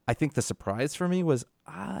mystery. I think the surprise for me was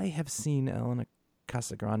I have seen Elena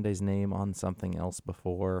Casagrande's name on something else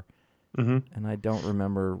before, and I don't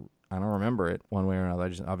remember it one way or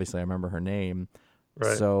another. Obviously I remember her name,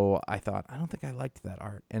 right. So I thought I don't think I liked that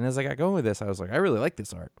art. And as I got going with this, I was like, I really like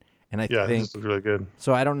this art, and I think this is really good.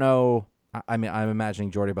 So I don't know. I mean, I'm imagining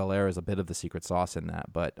Jordi Belair is a bit of the secret sauce in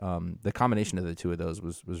that, but the combination of the two of those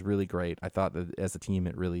was really great. I thought that as a team,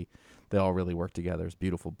 they all really worked together. It's a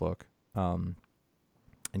beautiful book, and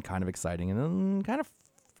kind of exciting, and kind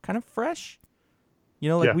of fresh.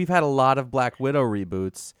 We've had a lot of Black Widow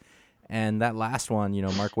reboots, and that last one,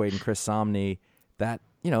 Mark Waid and Chris Samnee, that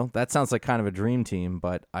sounds like kind of a dream team,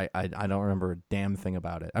 but I don't remember a damn thing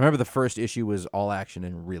about it. I remember the first issue was all action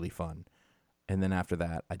and really fun. And then after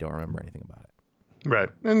that, I don't remember anything about it. Right.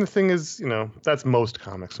 And the thing is, that's most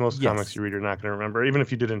comics. Most comics you read are not going to remember, even if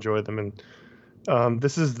you did enjoy them. And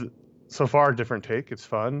this is so far a different take. It's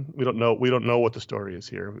fun. We don't know what the story is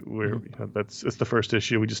here. It's the first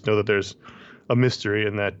issue. We just know that there's a mystery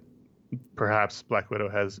and that perhaps Black Widow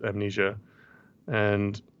has amnesia,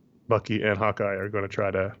 and Bucky and Hawkeye are going to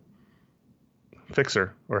try to fix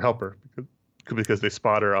her or help her because they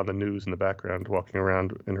spot her on the news in the background walking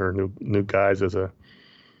around in her new guise as a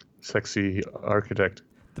sexy architect.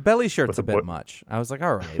 The belly shirt's a bit much. I was like,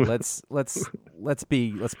 all right, let's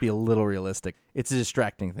be a little realistic. It's a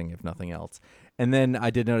distracting thing, if nothing else. And then I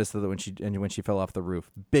did notice that when she fell off the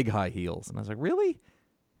roof, big high heels, and I was like, really?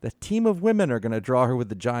 The team of women are going to draw her with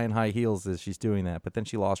the giant high heels as she's doing that. But then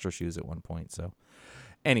she lost her shoes at one point. So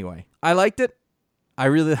anyway, I liked it. I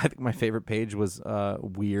think my favorite page was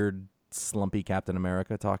weird, slumpy Captain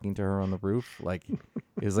America talking to her on the roof. Like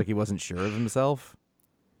it was like he wasn't sure of himself.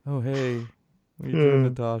 Oh, hey. What are you doing,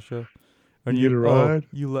 Natasha? And you get a ride?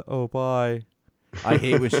 Bye. I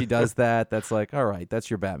hate when she does that. That's like, all right, that's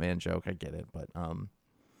your Batman joke. I get it, but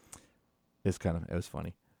it was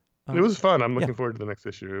funny. It was fun. I'm looking forward to the next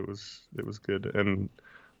issue. It was good, and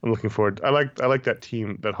I'm looking forward. I like that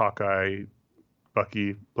team, that Hawkeye,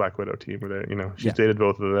 Bucky, Black Widow team. Where she's dated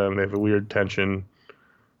both of them. They have a weird tension,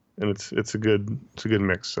 and it's a good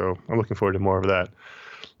mix. So I'm looking forward to more of that.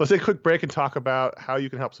 Let's take a quick break and talk about how you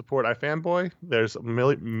can help support iFanboy. There's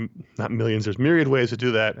not millions. There's myriad ways to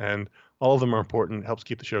do that, and all of them are important. It helps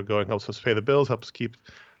keep the show going, helps us pay the bills, helps keep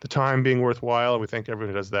the time being worthwhile, and we thank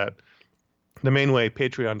everyone who does that. The main way,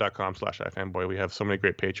 patreon.com/iFanboy. We have so many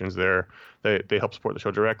great patrons there. They help support the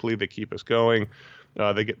show directly. They keep us going.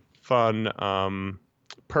 They get fun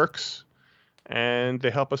perks, and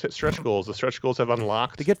they help us hit stretch goals. The stretch goals have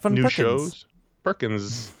unlocked they get fun new Perkins. shows.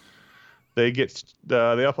 Perkins. They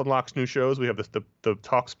help unlock new shows. We have the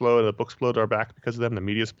Talksplode and the Booksplode are back because of them. The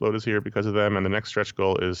Mediasplode is here because of them. And the next stretch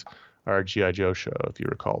goal is our G.I. Joe show. If you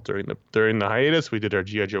recall, during the hiatus, we did our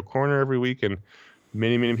G.I. Joe Corner every week, and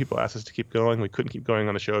many, many people asked us to keep going. We couldn't keep going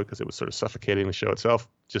on the show because it was sort of suffocating the show itself,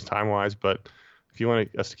 just time-wise. But if you want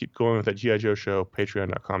us to keep going with that G.I. Joe show,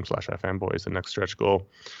 patreon.com/iFanboy is the next stretch goal.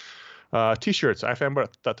 T-shirts,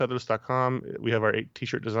 ifanboy.tetherless.com. We have our 8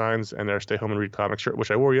 T-shirt designs and our Stay Home and Read comic shirt,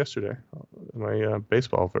 which I wore yesterday, my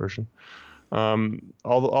baseball version.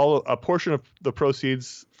 A portion of the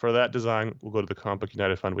proceeds for that design will go to the Comic Book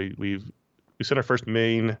United Fund. We sent our first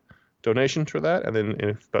main donation for that, and then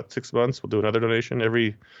in about 6 months we'll do another donation.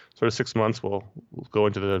 Every sort of 6 months we'll go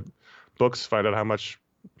into the books, find out how much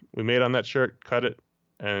we made on that shirt, cut it,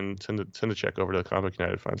 and send a check over to the Comic Book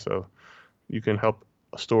United Fund. So you can help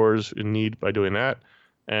stores in need by doing that.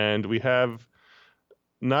 And we have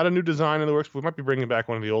not a new design in the works. We might be bringing back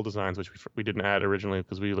one of the old designs, which we didn't add originally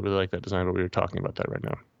because we really like that design, but we were talking about that right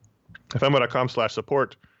now.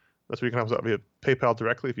 ifanboy.com/support. That's where you can help us out via PayPal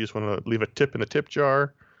directly if you just want to leave a tip in the tip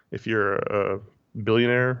jar. If you're a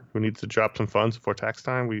billionaire who needs to drop some funds before tax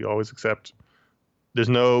time, we always accept. There's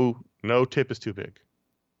no tip is too big.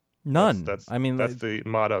 None. That's the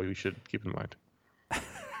motto you should keep in mind.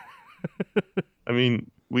 I mean,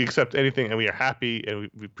 we accept anything, and we are happy, and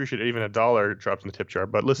we appreciate it. Even $1 drops in the tip jar.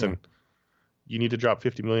 But listen, you need to drop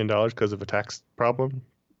 $50 million because of a tax problem?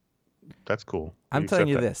 That's cool. I'm telling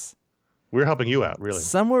you this. We're helping you out, really.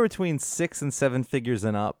 Somewhere between 6 and 7 figures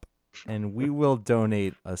and up, and we will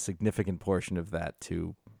donate a significant portion of that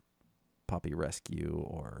to Puppy Rescue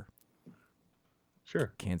or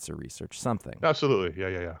cancer research, something. Absolutely.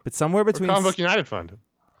 Yeah. But somewhere between... Comic Book United Fund.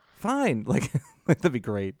 Fine. Like, that'd be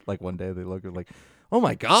great. Like, one day they look at like, oh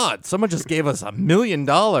my God, someone just gave us $1 million.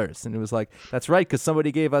 And it was like, that's right, because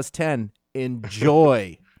somebody gave us 10.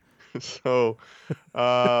 Enjoy. So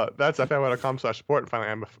that's fmo.com/support, and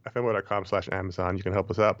finally fmo.com/Amazon. You can help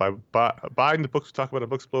us out by buying the books we talk about at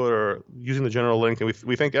Booksploder, or using the general link. And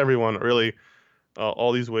we thank everyone. Really,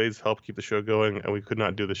 all these ways help keep the show going, and we could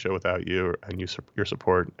not do the show without you and your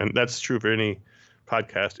support. And that's true for any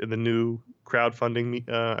podcast in the new crowdfunding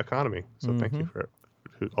economy. So thank you for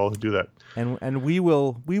all who do that. And we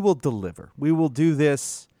will deliver. We will do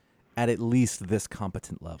this at least this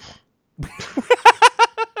competent level.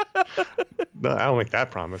 No, I don't make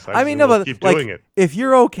that promise. I mean, no, but keep like, doing it. if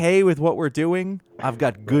you're okay with what we're doing, I've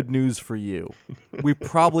got good news for you. We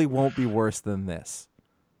probably won't be worse than this.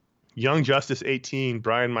 Young Justice 18,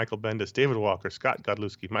 Brian Michael Bendis, David Walker, Scott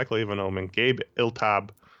Godlewski, Michael Avon Omen, Gabe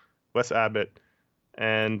Iltab, Wes Abbott.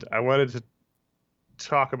 And I wanted to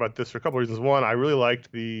talk about this for a couple of reasons. One, I really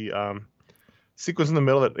liked the sequence in the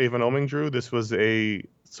middle that Avon Omen drew. This was a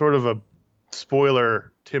sort of a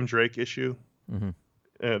spoiler Tim Drake issue. Mm-hmm.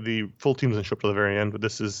 The full team doesn't show up till the very end, but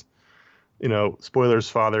this is, spoiler's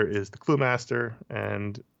father is the Clue Master,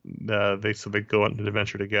 and they go on an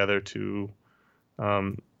adventure together to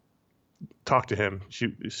talk to him.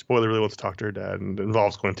 Spoiler really wants to talk to her dad, and it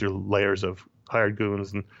involves going through layers of hired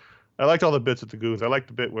goons. And I liked all the bits with the goons. I liked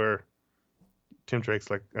the bit where Tim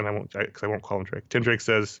Drake's like, and I won't call him Drake. Tim Drake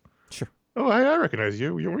says, "Sure, oh, I recognize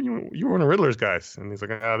you. You were one of Riddler's guys." And he's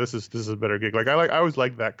like, this is a better gig. Like I always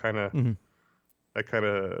like that kind of. Mm-hmm. That kind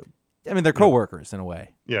of. I mean, they're coworkers in a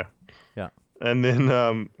way. Yeah. Yeah. And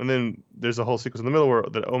then there's a whole sequence in the middle where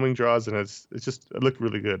that Omen draws, and it looked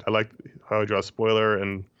really good. I liked how he draws spoiler,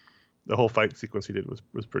 and the whole fight sequence he did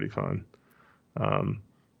was pretty fun. And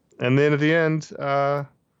then at the end,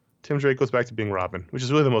 Tim Drake goes back to being Robin, which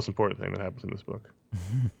is really the most important thing that happens in this book.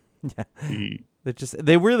 Yeah.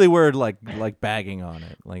 They really were like bagging on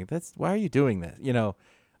it. Like, why are you doing this?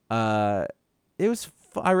 It was.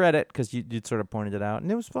 I read it because you'd sort of pointed it out,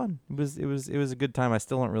 and it was fun. It was a good time. I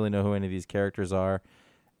still don't really know who any of these characters are,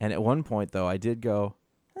 and at one point though, I did go,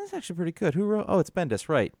 "That's actually pretty good." Who wrote? Oh, it's Bendis,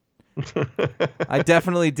 right? I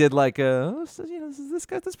definitely did like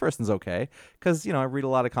this person's okay, because I read a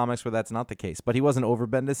lot of comics where that's not the case, but he wasn't over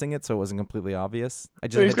Bendising it, so it wasn't completely obvious.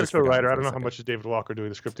 He's got a writer. I don't know how much is David Walker doing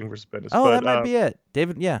the scripting versus Bendis. Oh, that might be it.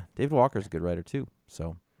 David Walker's a good writer too.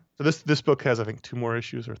 So this book has, I think, 2 more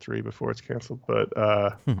issues or 3 before it's canceled, but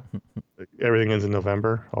everything ends in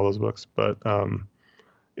November. All those books, but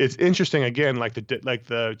it's interesting again, like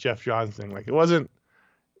the Jeff Johns thing. Like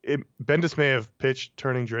Bendis may have pitched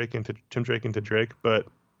turning Tim Drake into Drake, but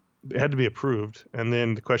it had to be approved. And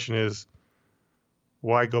then the question is,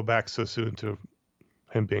 why go back so soon to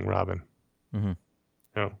him being Robin? Mm-hmm.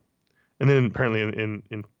 And then apparently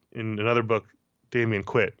in another book, Damian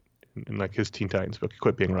quit. In like his Teen Titans book, he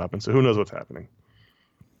quit being Robin. So who knows what's happening?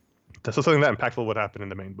 So something that impactful would happen in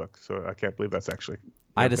the main book. So I can't believe that's actually.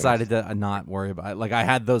 I decided to not worry about it. Like, I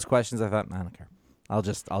had those questions. I thought, I don't care. I'll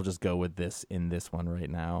just go with this in this one right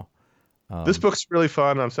now. This book's really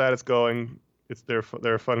fun. I'm sad it's going. They're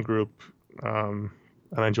a fun group, and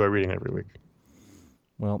I enjoy reading every week.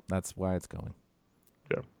 Well, that's why it's going.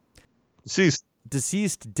 Yeah.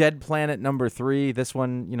 Deceased Dead Planet number 3. This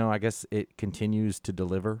one, I guess it continues to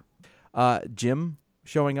deliver. Jim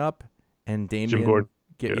showing up, and Damien. Jim Gordon.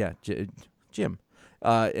 Jim.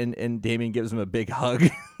 And Damien gives him a big hug.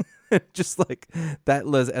 Just like that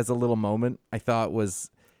as a little moment, I thought was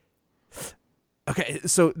okay.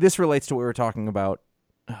 So this relates to what we were talking about.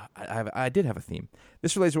 I did have a theme.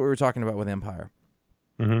 This relates to what we were talking about with Empire.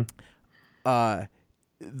 Mm-hmm.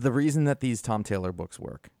 The reason that these Tom Taylor books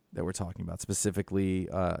work that we're talking about, specifically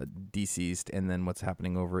Deceased, and then what's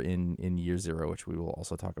happening over in Year Zero, which we will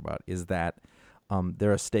also talk about, is that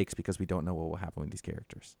there are stakes because we don't know what will happen with these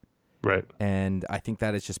characters. Right. And I think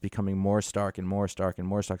that is just becoming more stark and more stark and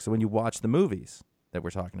more stark. So when you watch the movies that we're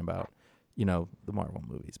talking about, the Marvel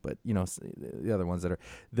movies, but, the other ones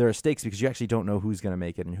there are stakes because you actually don't know who's going to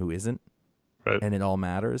make it and who isn't. Right. And it all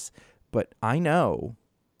matters. But I know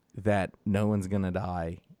that no one's going to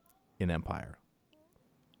die in Empire.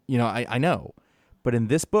 I know. But in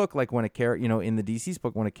this book, like when a character, in the DC's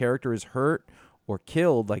book, when a character is hurt or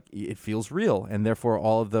killed, like it feels real, and therefore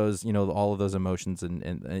all of those, all of those emotions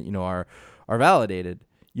and are validated.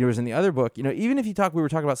 Whereas in the other book, even if we were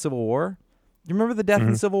talking about Civil War. You remember the death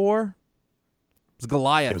in Civil War? It was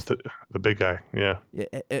Goliath. It was the big guy. Yeah.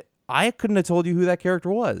 I couldn't have told you who that character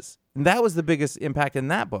was, and that was the biggest impact in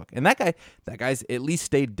that book. And that guy's at least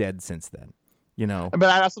stayed dead since then. But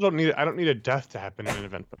I also don't need a death to happen in an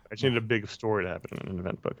event book. I just need a big story to happen in an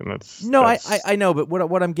event book, and that's I know. But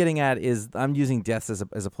what I'm getting at is I'm using deaths as a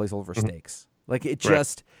placeholder for stakes. Like it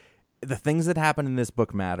just the things that happen in this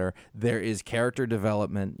book matter. There is character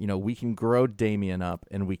development. We can grow Damien up,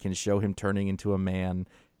 and we can show him turning into a man.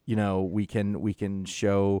 We can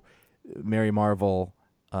show Mary Marvel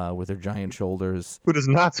with her giant shoulders. Who does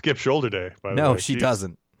not skip shoulder day, by the way. No, she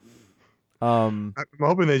doesn't. I'm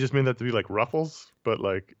hoping they just mean that to be like Ruffles, but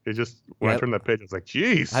like it just when I turned that page, I was like,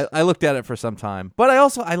 "Geez." I looked at it for some time, but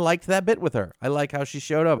I liked that bit with her. I like how she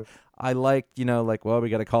showed up. I liked, well, we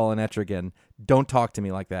got to call in Etrigan. Don't talk to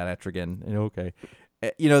me like that, Etrigan. Okay,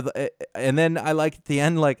 and then I liked at the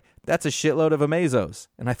end, like that's a shitload of Amazos,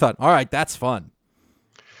 and I thought, all right, that's fun.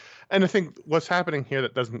 And I think what's happening here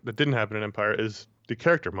that didn't happen in Empire is the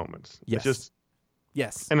character moments. Yes. It's just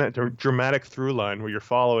yes, and that dramatic through line where you're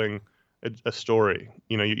following a story.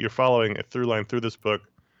 You're following a through line through this book.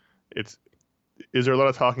 Is there a lot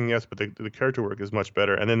of talking? Yes, but the character work is much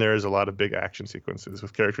better. And then there is a lot of big action sequences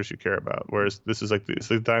with characters you care about. Whereas this is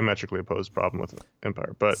it's a diametrically opposed problem with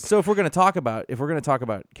Empire. But so if we're going to talk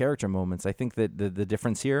about character moments, I think that the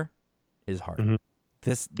difference here is heart. Mm-hmm.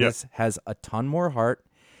 This has a ton more heart,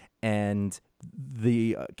 and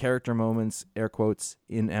the character moments, air quotes,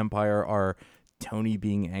 in Empire are Tony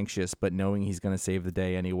being anxious but knowing he's going to save the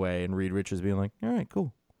day anyway, and Reed Richards being like, all right,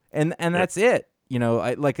 cool, and that's it.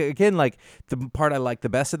 The part I liked the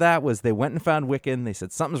best of that was they went and found Wiccan. They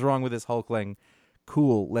said something's wrong with this Hulkling.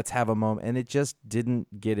 Cool, let's have a moment, and it just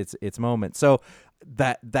didn't get its moment. So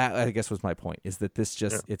that I guess was my point, is that this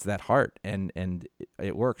just it's that heart, and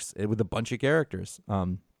it works with a bunch of characters.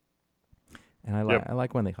 And I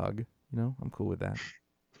like when they hug. I'm cool with that.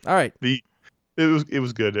 All right, it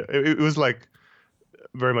was good. It was like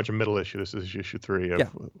very much a middle issue. This is issue 3 of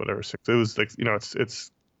whatever 6. It was like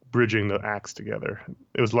it's bridging the acts together.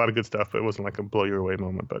 It was a lot of good stuff, but it wasn't like a blow you away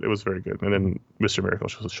moment. But it was very good. And then Mr. Miracle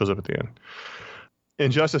shows up at the end.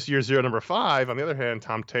 Injustice Year Zero number 5. On the other hand,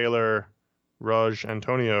 Tom Taylor, Raj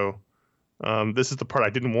Antonio. This is the part I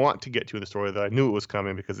didn't want to get to in the story that I knew it was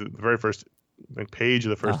coming, because the very first page of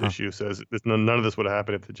the first issue says none of this would have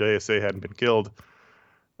happened if the JSA hadn't been killed.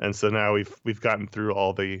 And so now we've gotten through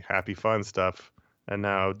all the happy fun stuff, and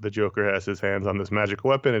now the Joker has his hands on this magical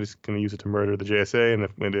weapon and he's going to use it to murder the JSA, and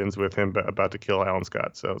it ends with him about to kill Alan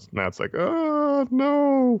Scott. So now it's like, oh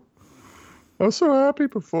no, I was so happy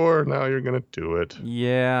before. Now you're going to do it.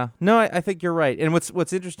 Yeah, no, I think you're right. And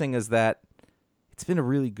what's interesting is that it's been a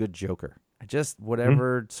really good Joker.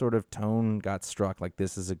 Whatever sort of tone got struck, like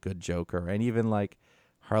this is a good Joker, and even like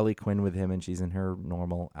Harley Quinn with him, and she's in her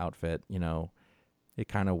normal outfit, it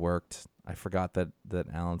kind of worked. I forgot that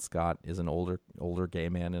Alan Scott is an older gay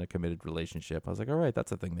man in a committed relationship. I was like, all right,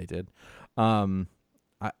 that's a thing they did.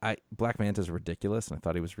 Black Manta's ridiculous, and I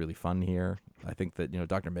thought he was really fun here. I think that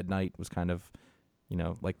Dr. Midnight was kind of,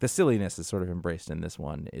 like the silliness is sort of embraced in this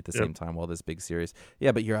one at the same time, while this big series.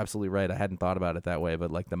 Yeah, but you're absolutely right. I hadn't thought about it that way, but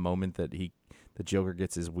like the moment that the Joker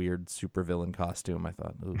gets his weird supervillain costume, I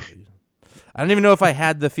thought, ooh. I don't even know if I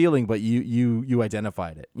had the feeling, but you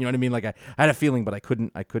identified it. You know what I mean? Like I had a feeling, but I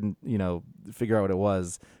couldn't figure out what it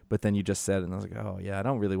was. But then you just said it, and I was like, oh yeah, I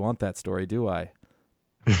don't really want that story, do I?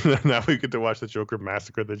 Now we get to watch the Joker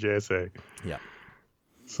massacre the JSA. Yeah.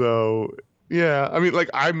 So yeah, I mean, like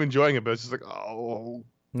I'm enjoying it, but it's just like, oh,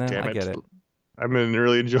 no, damn I get it. I've been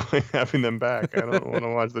really enjoying having them back. I don't want to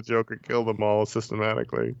watch the Joker kill them all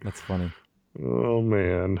systematically. That's funny. Oh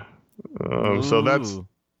man. So that's.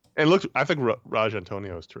 And look, I think Raj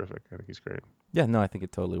Antonio is terrific. I think he's great. Yeah, no, I think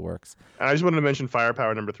it totally works. And I just wanted to mention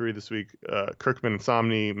Firepower number 3 this week. Kirkman,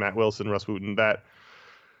 Somni, Matt Wilson, Russ Wooten. That,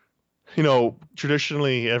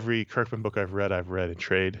 traditionally every Kirkman book I've read in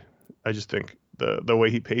trade. I just think the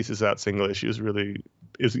way he paces out single issues really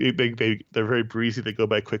is they're very breezy. They go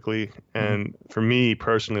by quickly. And for me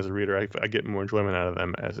personally as a reader, I get more enjoyment out of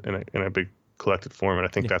them as in a big collected form. And I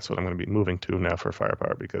think that's what I'm going to be moving to now for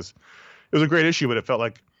Firepower, because it was a great issue, but it felt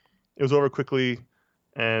like it was over quickly,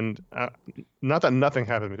 and not that nothing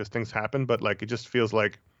happened, because things happen, but like it just feels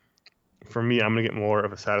like, for me, I'm gonna get more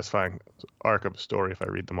of a satisfying arc of a story if I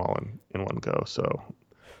read them all in one go. So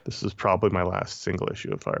this is probably my last single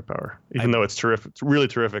issue of Firepower, even though it's terrific. It's really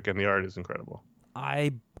terrific, and the art is incredible.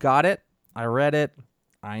 I got it. I read it.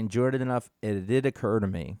 I enjoyed it enough. It did occur to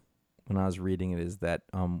me when I was reading it is that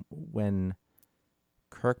when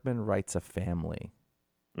Kirkman writes a family,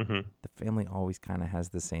 the family always kind of has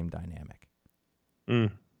the same dynamic.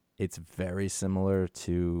 It's very similar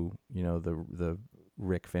to the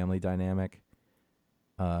Rick family dynamic.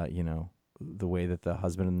 The way that the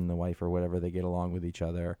husband and the wife or whatever, they get along with each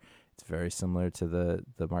other. It's very similar to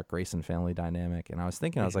the Mark Grayson family dynamic. And I was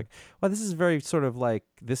thinking, I was like, well, this is very sort of like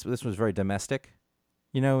this was very domestic.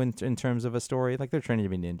 in terms of a story. Like, they're training to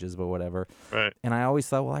be ninjas, but whatever. Right. And I always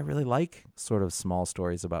thought, well, I really like sort of small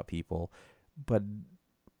stories about people, but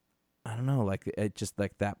I don't know, like, it just,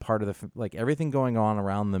 like, that part of like, everything going on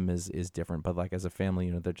around them is different, but, like, as a family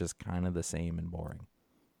unit, they're just kind of the same and boring.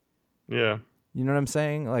 Yeah. You know what I'm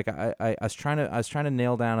saying? Like, I was trying to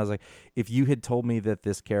nail down. I was like, if you had told me that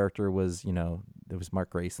this character was, there was Mark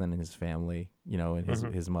Grayson and his family,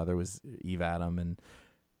 and his mother was Eve Adam and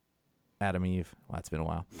Adam Eve. Well, it's been a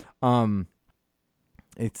while.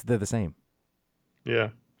 They're the same.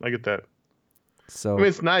 Yeah, I get that. So I mean,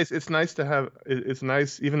 it's nice. It's nice to have. It's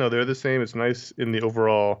nice, even though they're the same. It's nice in the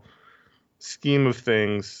overall scheme of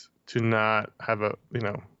things to not have a.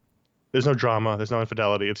 There's no drama. There's no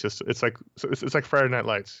infidelity. It's like Friday Night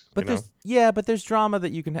Lights. But there's drama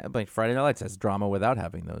that you can have. Like, Friday Night Lights has drama without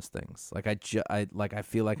having those things. Like, I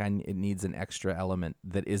feel like it needs an extra element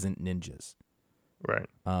that isn't ninjas. Right.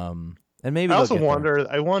 And maybe I also wonder.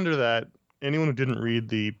 I wonder that anyone who didn't read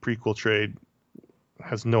the prequel trade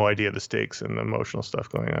has no idea the stakes and the emotional stuff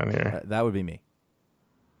going on here. That would be me.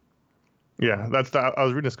 Yeah, I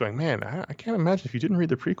was reading this going, man, I can't imagine if you didn't read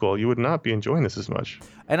the prequel, you would not be enjoying this as much.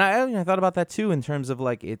 And I thought about that too, in terms of,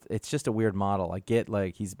 like, it's just a weird model. I get,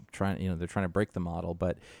 like, he's trying, they're trying to break the model,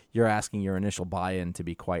 but you're asking your initial buy-in to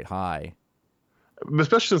be quite high.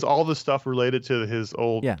 Especially since all the stuff related to his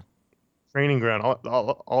old training ground,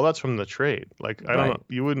 all that's from the trade. Like, I don't know,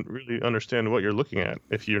 you wouldn't really understand what you're looking at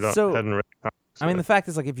if you hadn't read the comics. I mean, the fact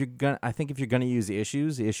is, like, if you're gonna use the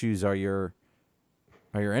issues are your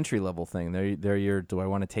entry level thing. They're your, do I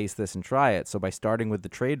want to taste this and try it? So by starting with the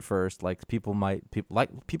trade first, like, people like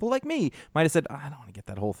me might have said, I don't want to get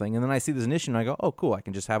that whole thing, and then I see there's an issue and I go, oh, cool, I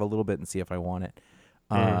can just have a little bit and see if I want it.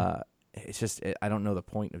 It's just, I don't know the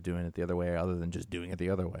point of doing it the other way, other than just doing it the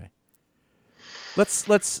other way. Let's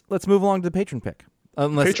move along to the patron pick.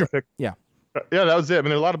 Patron pick. Yeah. Yeah, that was it. I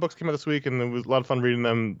mean, a lot of books came out this week, and it was a lot of fun reading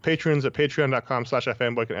them. Patrons at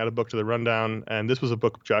patreon.com/ifanboy can add a book to the rundown. And this was a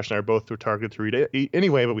book Josh and I both were targeted to read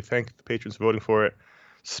anyway, but we thank the patrons for voting for it.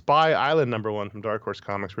 Spy Island #1 from Dark Horse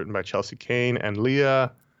Comics, written by Chelsea Kane and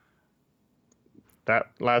Leah. That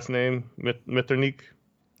last name, Mitternick.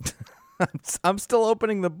 I'm still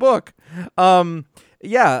opening the book. Leah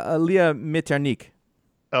Mitternick.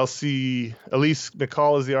 Elise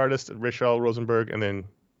Nicole is the artist, Rachel Rosenberg, and then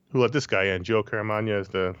who let this guy in? Joe Caramagna is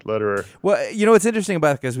the letterer. Well, what's interesting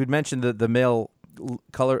about it, because we'd mentioned the male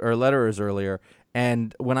color or letterers earlier,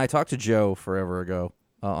 and when I talked to Joe forever ago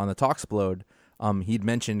on the Talksplode, he'd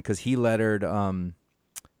mentioned, because he lettered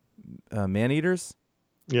Man-Eaters.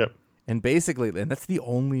 Yep. And basically, and that's the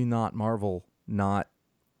only not Marvel, not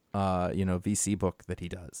VC book that he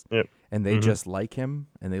does. Yep. And they just like him,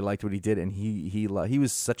 and they liked what he did, and he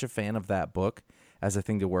was such a fan of that book as a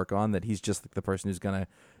thing to work on, that he's just like the person who's gonna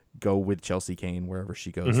go with Chelsea Kane wherever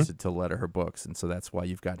she goes to letter her books. And so that's why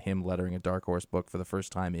you've got him lettering a Dark Horse book for the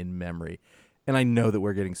first time in memory. And I know that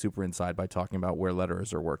we're getting super inside by talking about where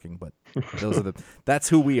letterers are working, but that's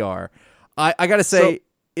who we are. I gotta say,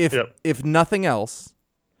 if nothing else,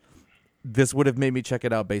 this would have made me check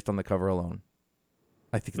it out based on the cover alone.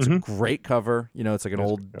 I think it's a great cover. It's like an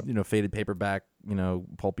old, faded paperback,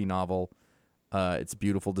 pulpy novel. It's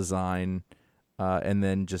beautiful design. And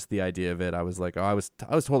then just the idea of it, I was like, I was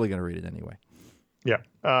totally going to read it anyway. Yeah.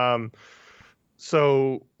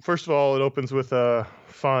 So first of all, it opens with a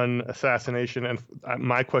fun assassination. And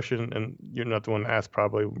my question, and you're not the one to ask,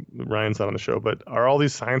 probably Ryan's not on the show, but are all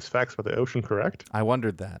these science facts about the ocean correct? I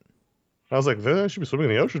wondered that. I was like, they should be swimming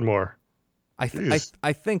in the ocean more. I think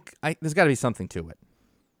there's got to be something to it.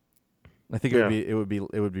 I think it would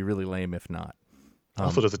be really lame if not.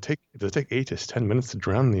 Also, does it take 8 to 10 minutes to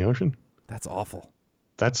drown in the ocean? That's awful.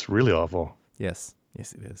 That's really awful. Yes,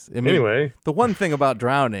 it is. I mean, anyway, the one thing about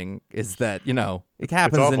drowning is that it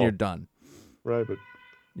happens and you're done. Right, but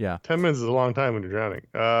 10 10 minutes is a long time when you're drowning.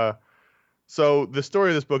 So the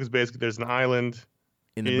story of this book is basically there's an island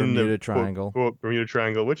in the Bermuda Triangle. Bermuda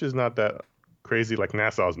Triangle, which is not that crazy, like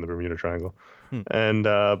Nassau's in the Bermuda Triangle. And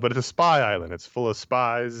but it's a spy island. It's full of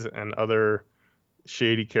spies and other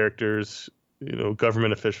shady characters,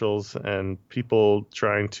 government officials and people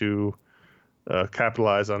trying to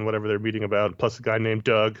capitalize on whatever they're meeting about. Plus a guy named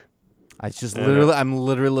Doug. I'm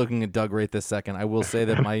literally looking at Doug right this second. I will say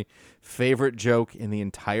that my favorite joke in the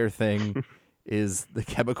entire thing is the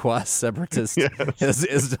Quebecois separatist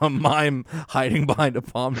is a mime hiding behind a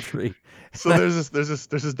palm tree. So there's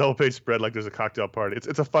this double page spread, like there's a cocktail party.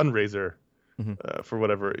 It's a fundraiser for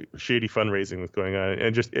whatever shady fundraising was going on,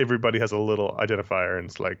 and just everybody has a little identifier, and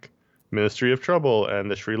it's like Ministry of Trouble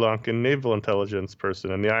and the Sri Lankan Naval Intelligence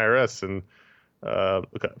person and the IRS and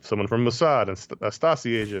Okay, someone from Mossad and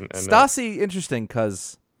Stasi agent. And, Stasi, interesting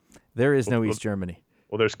because there is no East Germany.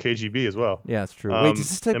 well, there's KGB as well. Yeah, it's true. Wait,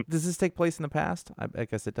 does this take place in the past? I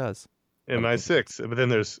guess it does. MI6, but then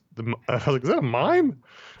there's I was like, is that a mime?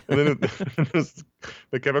 And then there's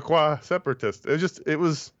the Quebecois separatists.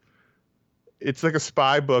 It's like a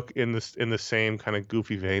spy book in the same kind of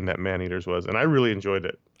goofy vein that Maneaters was, and I really enjoyed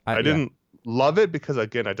it. I didn't love it because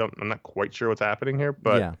again, I'm not quite sure what's happening here,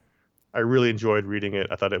 but I really enjoyed reading it.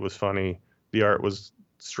 I thought it was funny. The art was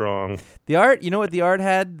strong. The art, you know what the art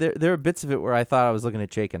had? There were bits of it where I thought I was looking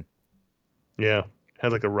at Chaykin. Yeah,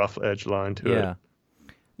 had like a rough edge line to it. Yeah.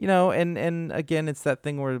 You know, and again, it's that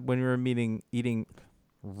thing where when we were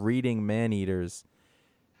reading Maneaters,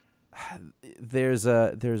 there's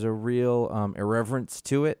a real irreverence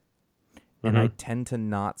to it, and I tend to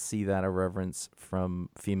not see that irreverence from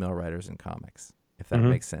female writers in comics, if that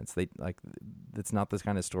makes sense. It's not this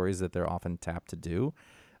kind of stories that they're often tapped to do.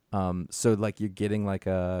 So like you're getting like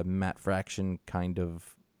a Matt Fraction kind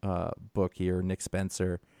of book here, Nick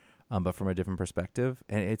Spencer. But from a different perspective.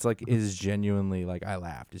 And it's like, is genuinely, like, I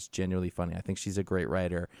laughed. It's genuinely funny. I think she's a great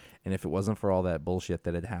writer. And if it wasn't for all that bullshit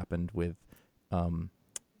that had happened with, oh,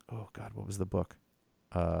 God, what was the book?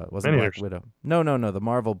 Wasn't Black Widow. No, the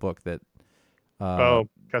Marvel book that.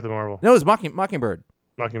 Captain Marvel. No, it was Mockingbird.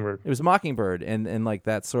 Mockingbird. It was Mockingbird. And like,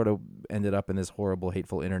 that sort of ended up in this horrible,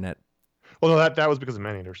 hateful internet. Well, no, that was because of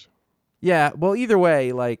Maneaters. Yeah, well, either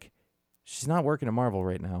way, like, she's not working at Marvel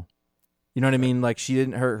right now. You know what I mean? Like she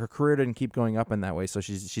didn't, her career didn't keep going up in that way. So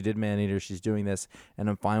she did Maneater. She's doing this, and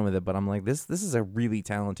I'm fine with it. But I'm like, this is a really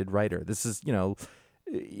talented writer. This is, you know,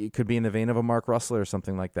 it could be in the vein of a Mark Russell or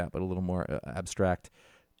something like that, but a little more abstract.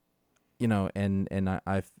 You know, and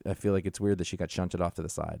I feel like it's weird that she got shunted off to the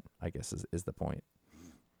side, I guess is the point.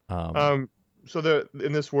 So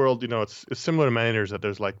in this world, you know, it's similar to Maneaters that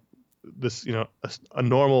there's like this, you know, a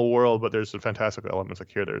normal world, but there's some fantastical elements.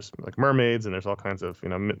 Like here, there's like mermaids and there's all kinds of, you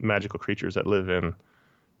know, magical creatures that live in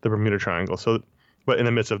the Bermuda Triangle. So, but in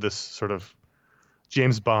the midst of this sort of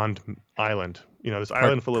James Bond island, you know, this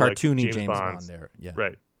island full of cartoony like James Bond there. Yeah.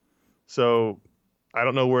 Right. So I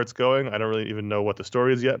don't know where it's going. I don't really even know what the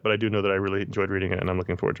story is yet, but I do know that I really enjoyed reading it, and I'm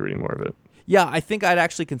looking forward to reading more of it. Yeah, I think I'd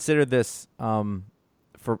actually consider this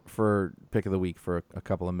for pick of the week for a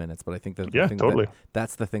couple of minutes, but I think that's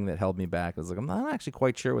the thing that held me back. I was like, I'm not actually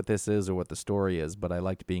quite sure what this is or what the story is, but I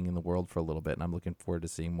liked being in the world for a little bit, and I'm looking forward to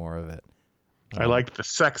seeing more of it. I liked the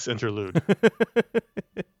sex interlude.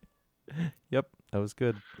 Yep, that was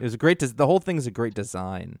good. It was the whole thing is a great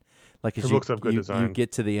design. Like Her books have good design. You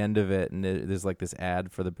get to the end of it, and there's like this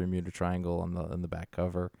ad for the Bermuda Triangle on the back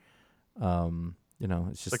cover. You know,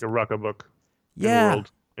 it's just like a Rucka book. Yeah,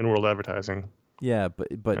 in world advertising. Yeah, but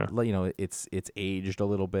you know, it's aged a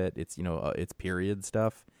little bit. It's, you know, it's period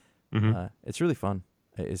stuff. It's really fun.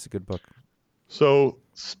 It's a good book. So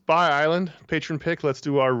Spy Island, patron pick. Let's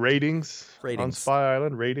do our ratings on Spy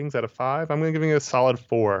Island. Ratings out of 5. I'm going to give it a solid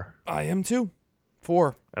 4. I am too.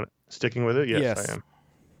 4. And sticking with it? Yes, I am.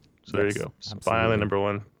 So there you go. Absolutely. Spy Island number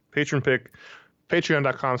 1. Patron pick.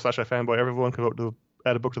 Patreon.com/ifanboy. Everyone can vote to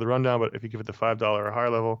add a book to the rundown, but if you give it the $5 or higher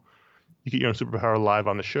level, you get your own superpower live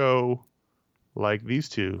on the show. Like these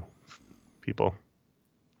two people.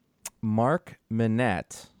 Mark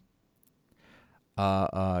Minette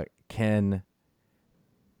can...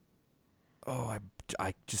 Oh,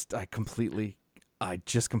 I just completely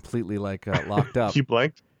like locked up. You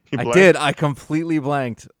blanked? I did. I completely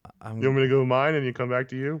blanked. You want me to go mine and you come back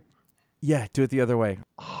to you? Yeah, do it the other way.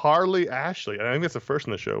 Harley Ashley. I think that's the first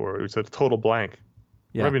in the show where it was a total blank.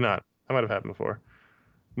 Yeah. Maybe not. That might have happened before.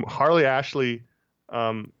 Harley Ashley...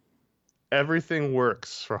 everything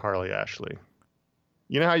works for Harley Ashley.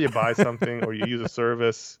 You know how you buy something or you use a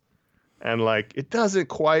service and like it doesn't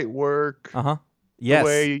quite work yes. the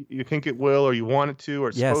way you think it will or you want it to or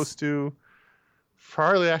it's supposed to. For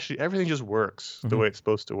Harley Ashley, everything just works the way it's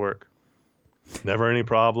supposed to work. Never any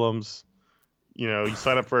problems. You know, you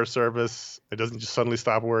sign up for a service, it doesn't just suddenly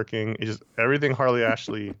stop working. It just everything Harley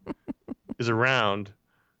Ashley is around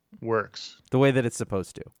works. The way that it's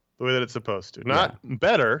supposed to. The way that it's supposed to. Not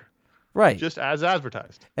better. Right. Just as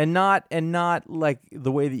advertised. And not like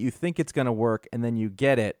the way that you think it's going to work and then you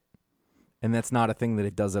get it and that's not a thing that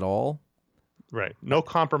it does at all. Right. No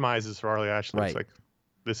compromises for Harley Ashley. Right. It's like,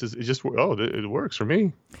 it works for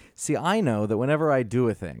me. See, I know that whenever I do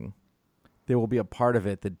a thing, there will be a part of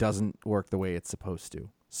it that doesn't work the way it's supposed to.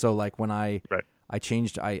 So like when I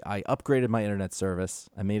upgraded my internet service,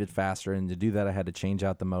 I made it faster. And to do that, I had to change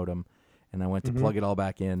out the modem and I went to plug it all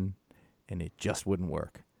back in and it just wouldn't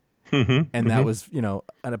work. And that was, you know,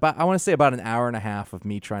 I want to say about an hour and a half of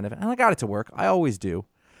me trying to, and I got it to work. I always do.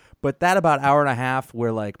 But that about hour and a half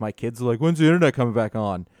where like my kids are like, when's the internet coming back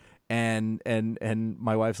on? And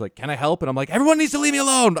my wife's like, can I help? And I'm like, everyone needs to leave me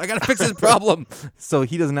alone. I got to fix this problem. So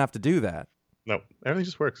he doesn't have to do that. No, everything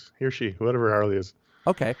just works. He or she, whatever Harley is.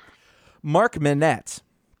 Okay. Mark Minette.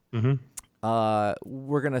 Mm-hmm.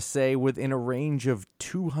 We're going to say within a range of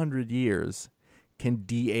 200 years can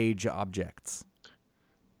de-age objects.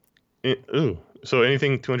 So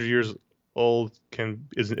anything 200 years old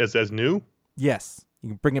is as new? Yes. You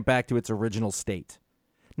can bring it back to its original state.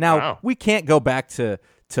 Now, Wow. we can't go back to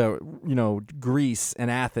Greece and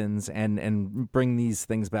Athens and bring these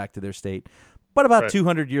things back to their state. But about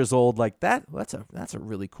 200 years old, like that's a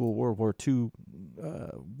really cool World War II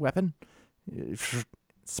weapon.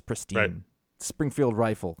 It's pristine. Right. Springfield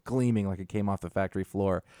rifle, gleaming like it came off the factory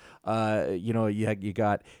floor. You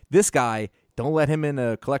got this guy. Don't let him in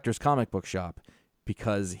a collector's comic book shop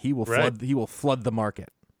because he will flood the market.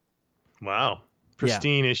 Wow.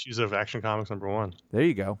 Pristine issues of Action Comics #1. There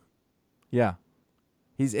you go. Yeah.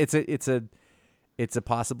 It's a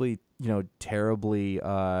possibly, terribly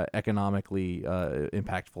economically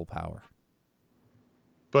impactful power.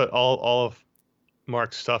 But all of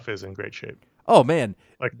Mark's stuff is in great shape. Oh man.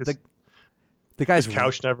 Like the guy's his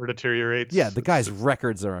couch never deteriorates. Yeah, the guy's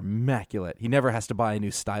records are immaculate. He never has to buy a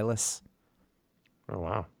new stylus. Oh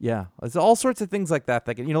wow. Yeah. It's all sorts of things like that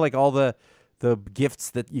can, like all the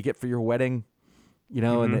gifts that you get for your wedding.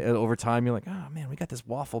 And over time you're like, oh man, we got this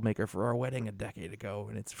waffle maker for our wedding a decade ago,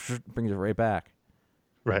 and it brings it right back.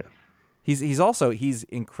 Right. He's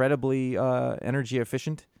incredibly energy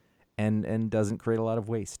efficient, and doesn't create a lot of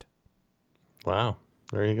waste. Wow.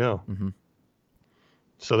 There you go. Mm-hmm.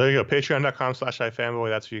 So there you go. Patreon.com/ifanboy.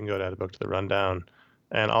 That's where you can go to add a book to the rundown,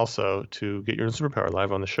 and also to get your own superpower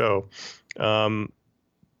live on the show. I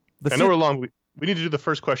know we're long. We need to do the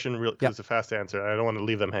first question real because it's a fast answer. I don't want to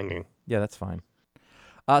leave them hanging. Yeah, that's fine.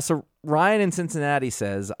 So Ryan in Cincinnati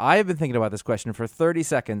says, I have been thinking about this question for 30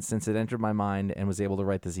 seconds since it entered my mind and was able to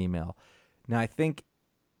write this email. Now, I think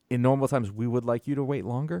in normal times we would like you to wait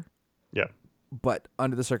longer. Yeah. But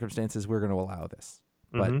under the circumstances, we're going to allow this.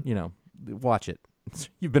 But, watch it.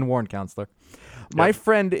 You've been warned, counselor. My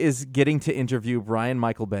friend is getting to interview Brian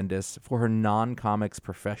Michael Bendis for her non-comics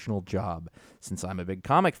professional job. Since I'm a big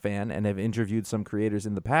comic fan and have interviewed some creators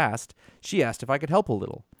in the past, she asked if I could help a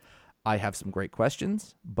little. I have some great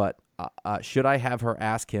questions, but should I have her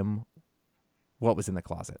ask him what was in the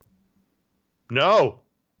closet? No.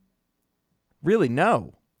 Really,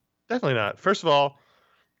 no. Definitely not. First of all,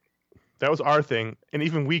 that was our thing, and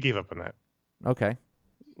even we gave up on that. Okay.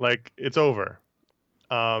 Like, it's over.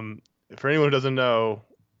 For anyone who doesn't know,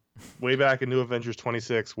 way back in New Avengers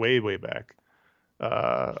 26, way back,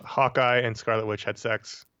 Hawkeye and Scarlet Witch had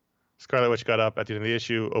sex. Scarlet Witch got up at the end of the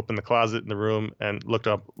issue, opened the closet in the room, and looked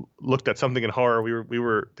at something in horror.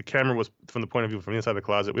 The camera was from the point of view from the inside the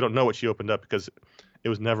closet. We don't know what she opened up because it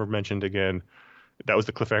was never mentioned again. That was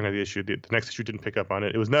the cliffhanger of the issue. The next issue didn't pick up on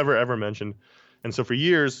it. It was never ever mentioned. And so for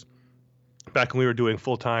years, back when we were doing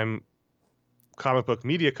full-time comic book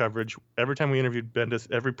media coverage, every time we interviewed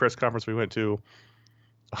Bendis, every press conference we went to,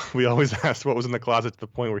 we always asked what was in the closet, to the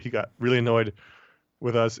point where he got really annoyed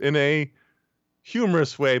with us in a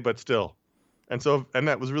humorous way, but still. And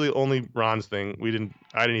that was really only Ron's thing.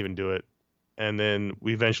 I didn't even do it. And then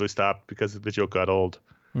we eventually stopped because the joke got old.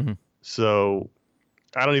 Mm-hmm. So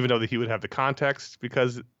I don't even know that he would have the context,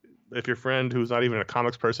 because if your friend who's not even a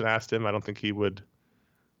comics person asked him, I don't think he would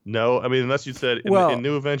know. I mean, unless you said in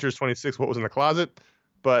New Avengers 26, what was in the closet.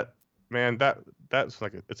 But man, that's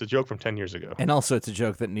like it's a joke from 10 years ago. And also it's a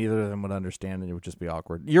joke that neither of them would understand, and it would just be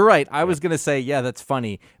awkward. You're right. I was going to say, yeah, that's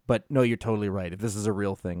funny, but no, you're totally right. If this is a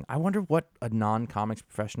real thing, I wonder what a non-comics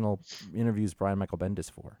professional interviews Brian Michael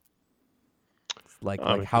Bendis for. Like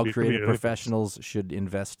how creative professionals should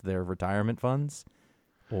invest their retirement funds.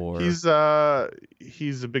 Or he's a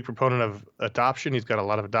big proponent of adoption. He's got a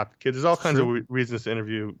lot of adopted kids. There's all kinds of reasons to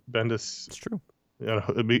interview Bendis. It's true.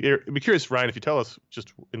 It'd be curious, Ryan, if you tell us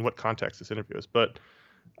just in what context this interview is. But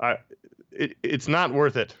it's not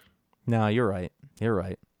worth it. No, you're right. You're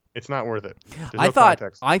right. It's not worth it. I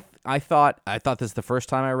thought this the first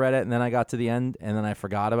time I read it, and then I got to the end, and then I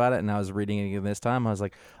forgot about it, and I was reading it again this time. I was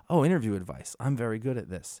like, oh, interview advice. I'm very good at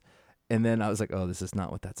this. And then I was like, oh, this is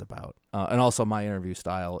not what that's about. And also, my interview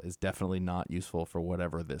style is definitely not useful for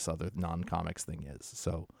whatever this other non-comics thing is.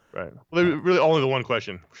 So right. Well, really only the one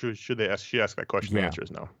question. Should they ask? She asked that question. The answer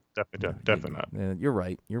is no. Definitely not. You're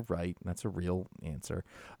right. You're right. That's a real answer.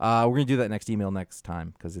 We're gonna do that next email next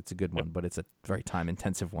time because it's a good one, but it's a very time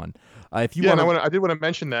intensive one. If you I did want to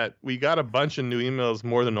mention that we got a bunch of new emails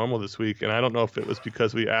more than normal this week, and I don't know if it was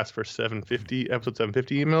because we asked for episode 750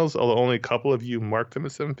 emails, although only a couple of you marked them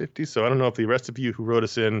as 750. So I don't know if the rest of you who wrote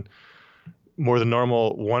us in more than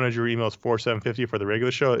normal wanted your emails for 750 for the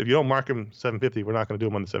regular show. If you don't mark them 750, we're not going to do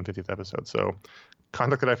them on the 750th episode. So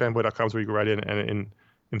contact@ifanboy.com is where you can write in, and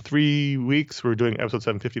in 3 weeks, we're doing episode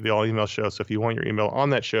 750, the all-email show. So if you want your email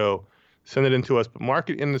on that show, send it in to us, but mark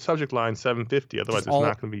it in the subject line 750. Otherwise, it's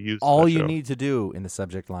not going to be used. All you need to do in the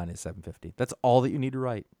subject line is 750. That's all that you need to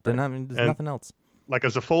write. There's nothing else. Like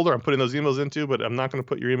as a folder, I'm putting those emails into, but I'm not going to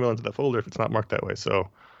put your email into that folder if it's not marked that way. So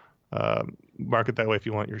mark it that way if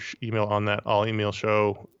you want your email on that all-email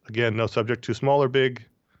show. Again, no subject too small or big.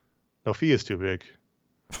 No fee is too big.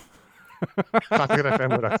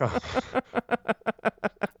 Contact@fanboy.com.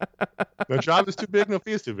 No job is too big, no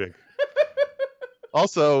fee is too big.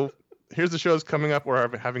 Also, here's the shows coming up or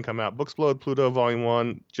having come out. Booksplode Pluto Volume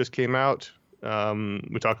 1 just came out.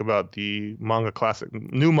 We talk about the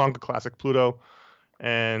new manga classic Pluto,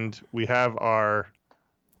 and we have our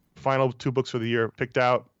final 2 books for the year picked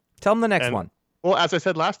out. Tell them the next one. Well, as I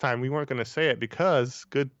said last time, we weren't going to say it because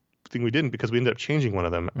good thing we didn't, because we ended up changing one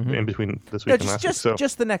of them in between this week and last week. So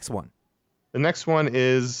just the next one. The next one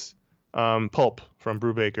is Pulp from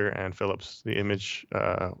Brubaker and Phillips, the Image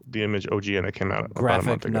OGN that came out about a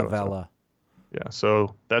month ago. Graphic novella.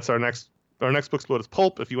 So that's our next Booksplode is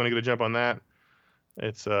Pulp. If you want to get a jump on that,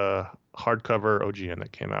 it's a hardcover OGN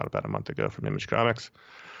that came out about a month ago from Image Comics.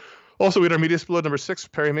 Also, we had our Media Explode number 6.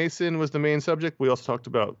 Perry Mason was the main subject. We also talked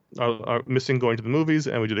about our missing going to the movies,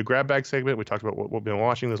 and we did a grab bag segment. We talked about what we've been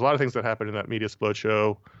watching. There's a lot of things that happened in that Media Explode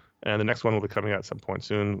show, and the next one will be coming out at some point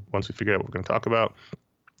soon once we figure out what we're going to talk about.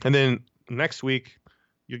 And then next week,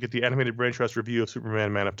 you get the Animated Brain Trust review of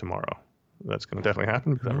Superman Man of Tomorrow. That's going to definitely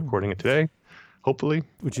happen because I'm recording it today, hopefully.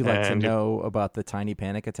 Would you like to know about the tiny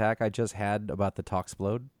panic attack I just had about the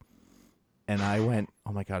Talksplode? And I went,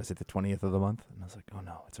 oh my God, is it the 20th of the month? And I was like, oh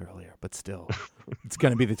no, it's earlier, but still, it's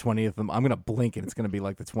going to be the 20th. I'm going to blink and it's going to be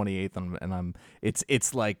like the 28th. And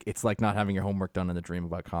it's like not having your homework done in a dream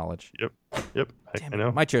about college. Yep. Damn I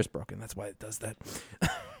know. My chair's broken. That's why it does that.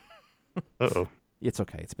 Uh-oh. It's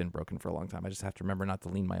okay. It's been broken for a long time. I just have to remember not to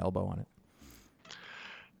lean my elbow on it.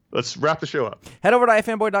 Let's wrap the show up. Head over to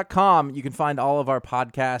ifanboy.com. You can find all of our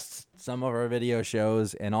podcasts, some of our video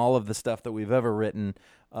shows, and all of the stuff that we've ever written.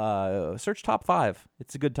 Search Top 5.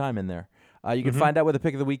 It's a good time in there. You can find out what the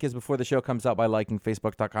pick of the week is before the show comes out by liking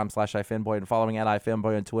facebook.com/ifanboy and following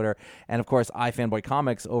 @ifanboy on Twitter. And, of course, ifanboy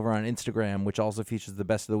comics over on Instagram, which also features the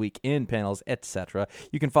best of the week in panels, etc.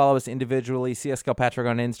 You can follow us individually. CS Kilpatrick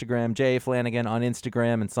on Instagram, Jay Flanagan on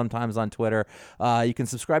Instagram, and sometimes on Twitter. You can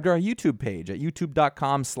subscribe to our YouTube page at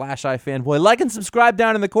youtube.com/ifanboy. Like and subscribe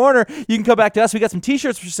down in the corner. You can come back to us. We got some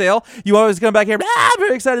T-shirts for sale. You always come back here. I'm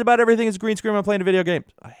very excited about everything. It's green screen. I'm playing a video game.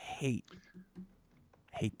 I hate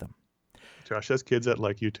them. Josh has kids that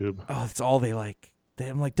like YouTube. Oh, that's all they like.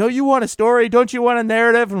 I'm like, don't you want a story? Don't you want a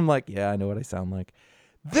narrative? And I'm like, yeah, I know what I sound like.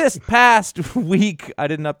 This past week, I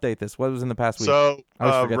didn't update this. What was in the past week? So, I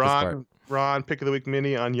always forget this part. Ron, Pick of the Week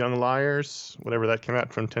mini on Young Liars, whatever that came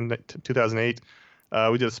out from 2008.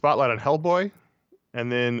 We did a spotlight on Hellboy,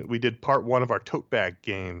 and then we did part 1 of our tote bag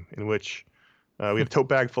game, in which we had a tote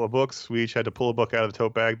bag full of books. We each had to pull a book out of the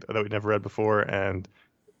tote bag that we'd never read before and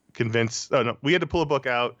we had to pull a book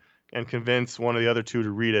out and convince one of the other two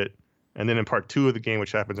to read it. And then in part 2 of the game,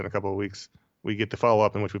 which happens in a couple of weeks, we get the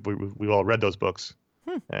follow-up in which we all read those books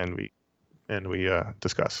and we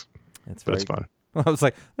discuss. It's fun. I was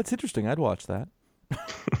like, that's interesting. I'd watch that.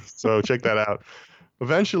 So check that out.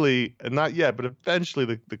 Eventually, not yet, but eventually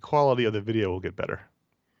the quality of the video will get better.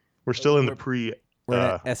 We're still in the We're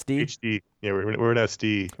in SD? HD. Yeah, we're in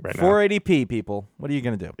SD right now. 480p, people. What are you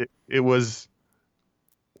going to do? It was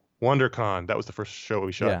WonderCon. That was the first show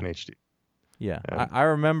we shot in HD. Yeah. I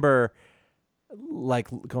remember like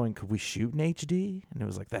going, could we shoot in HD? And it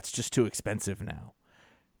was like, that's just too expensive now.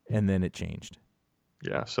 And then it changed.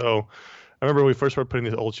 Yeah. So I remember when we first started putting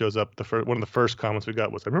these old shows up, one of the first comments we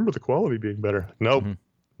got was, I remember the quality being better. Nope.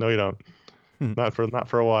 No, you don't. Not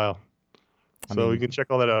for a while. So you can check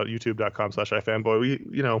all that out at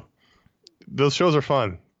youtube.com/ifanboy. Those shows are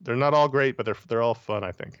fun. They're not all great, but they're all fun,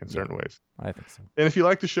 I think, in certain ways. I think so. And if you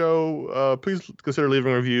like the show, please consider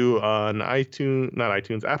leaving a review on Apple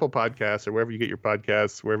Podcasts, or wherever you get your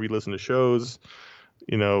podcasts, wherever you listen to shows.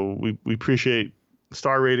 We appreciate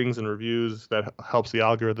star ratings and reviews. That helps the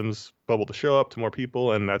algorithms bubble the show up to more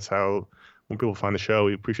people, and that's how when people find the show.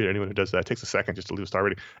 We appreciate anyone who does that. It takes a second just to leave a star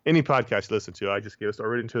rating. Any podcast you listen to, I just gave a star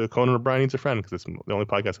rating to Conan O'Brien Needs a Friend because it's the only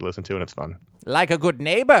podcast I listen to, and it's fun. Like a good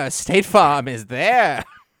neighbor, State Farm is there.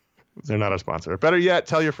 They're not a sponsor. Better yet,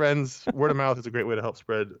 tell your friends. Word of mouth is a great way to help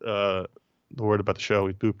spread the word about the show.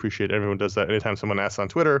 We do appreciate everyone does that. Anytime someone asks on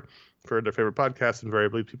Twitter for their favorite podcast,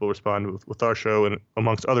 invariably people respond with our show and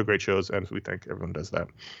amongst other great shows, and we thank everyone does that.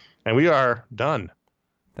 And we are done.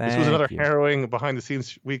 This was another harrowing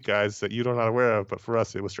behind-the-scenes week, guys, that you are not aware of, but for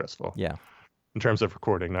us, it was stressful. Yeah. In terms of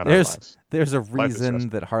recording, not our lives. There's a reason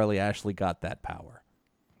that Harley Ashley got that power.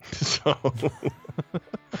 So,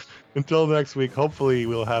 until next week, hopefully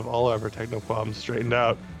we'll have all of our techno problems straightened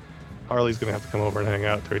out. Harley's going to have to come over and hang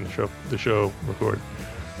out during the show record.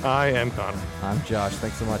 I am Connor. I'm Josh.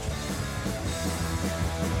 Thanks so much.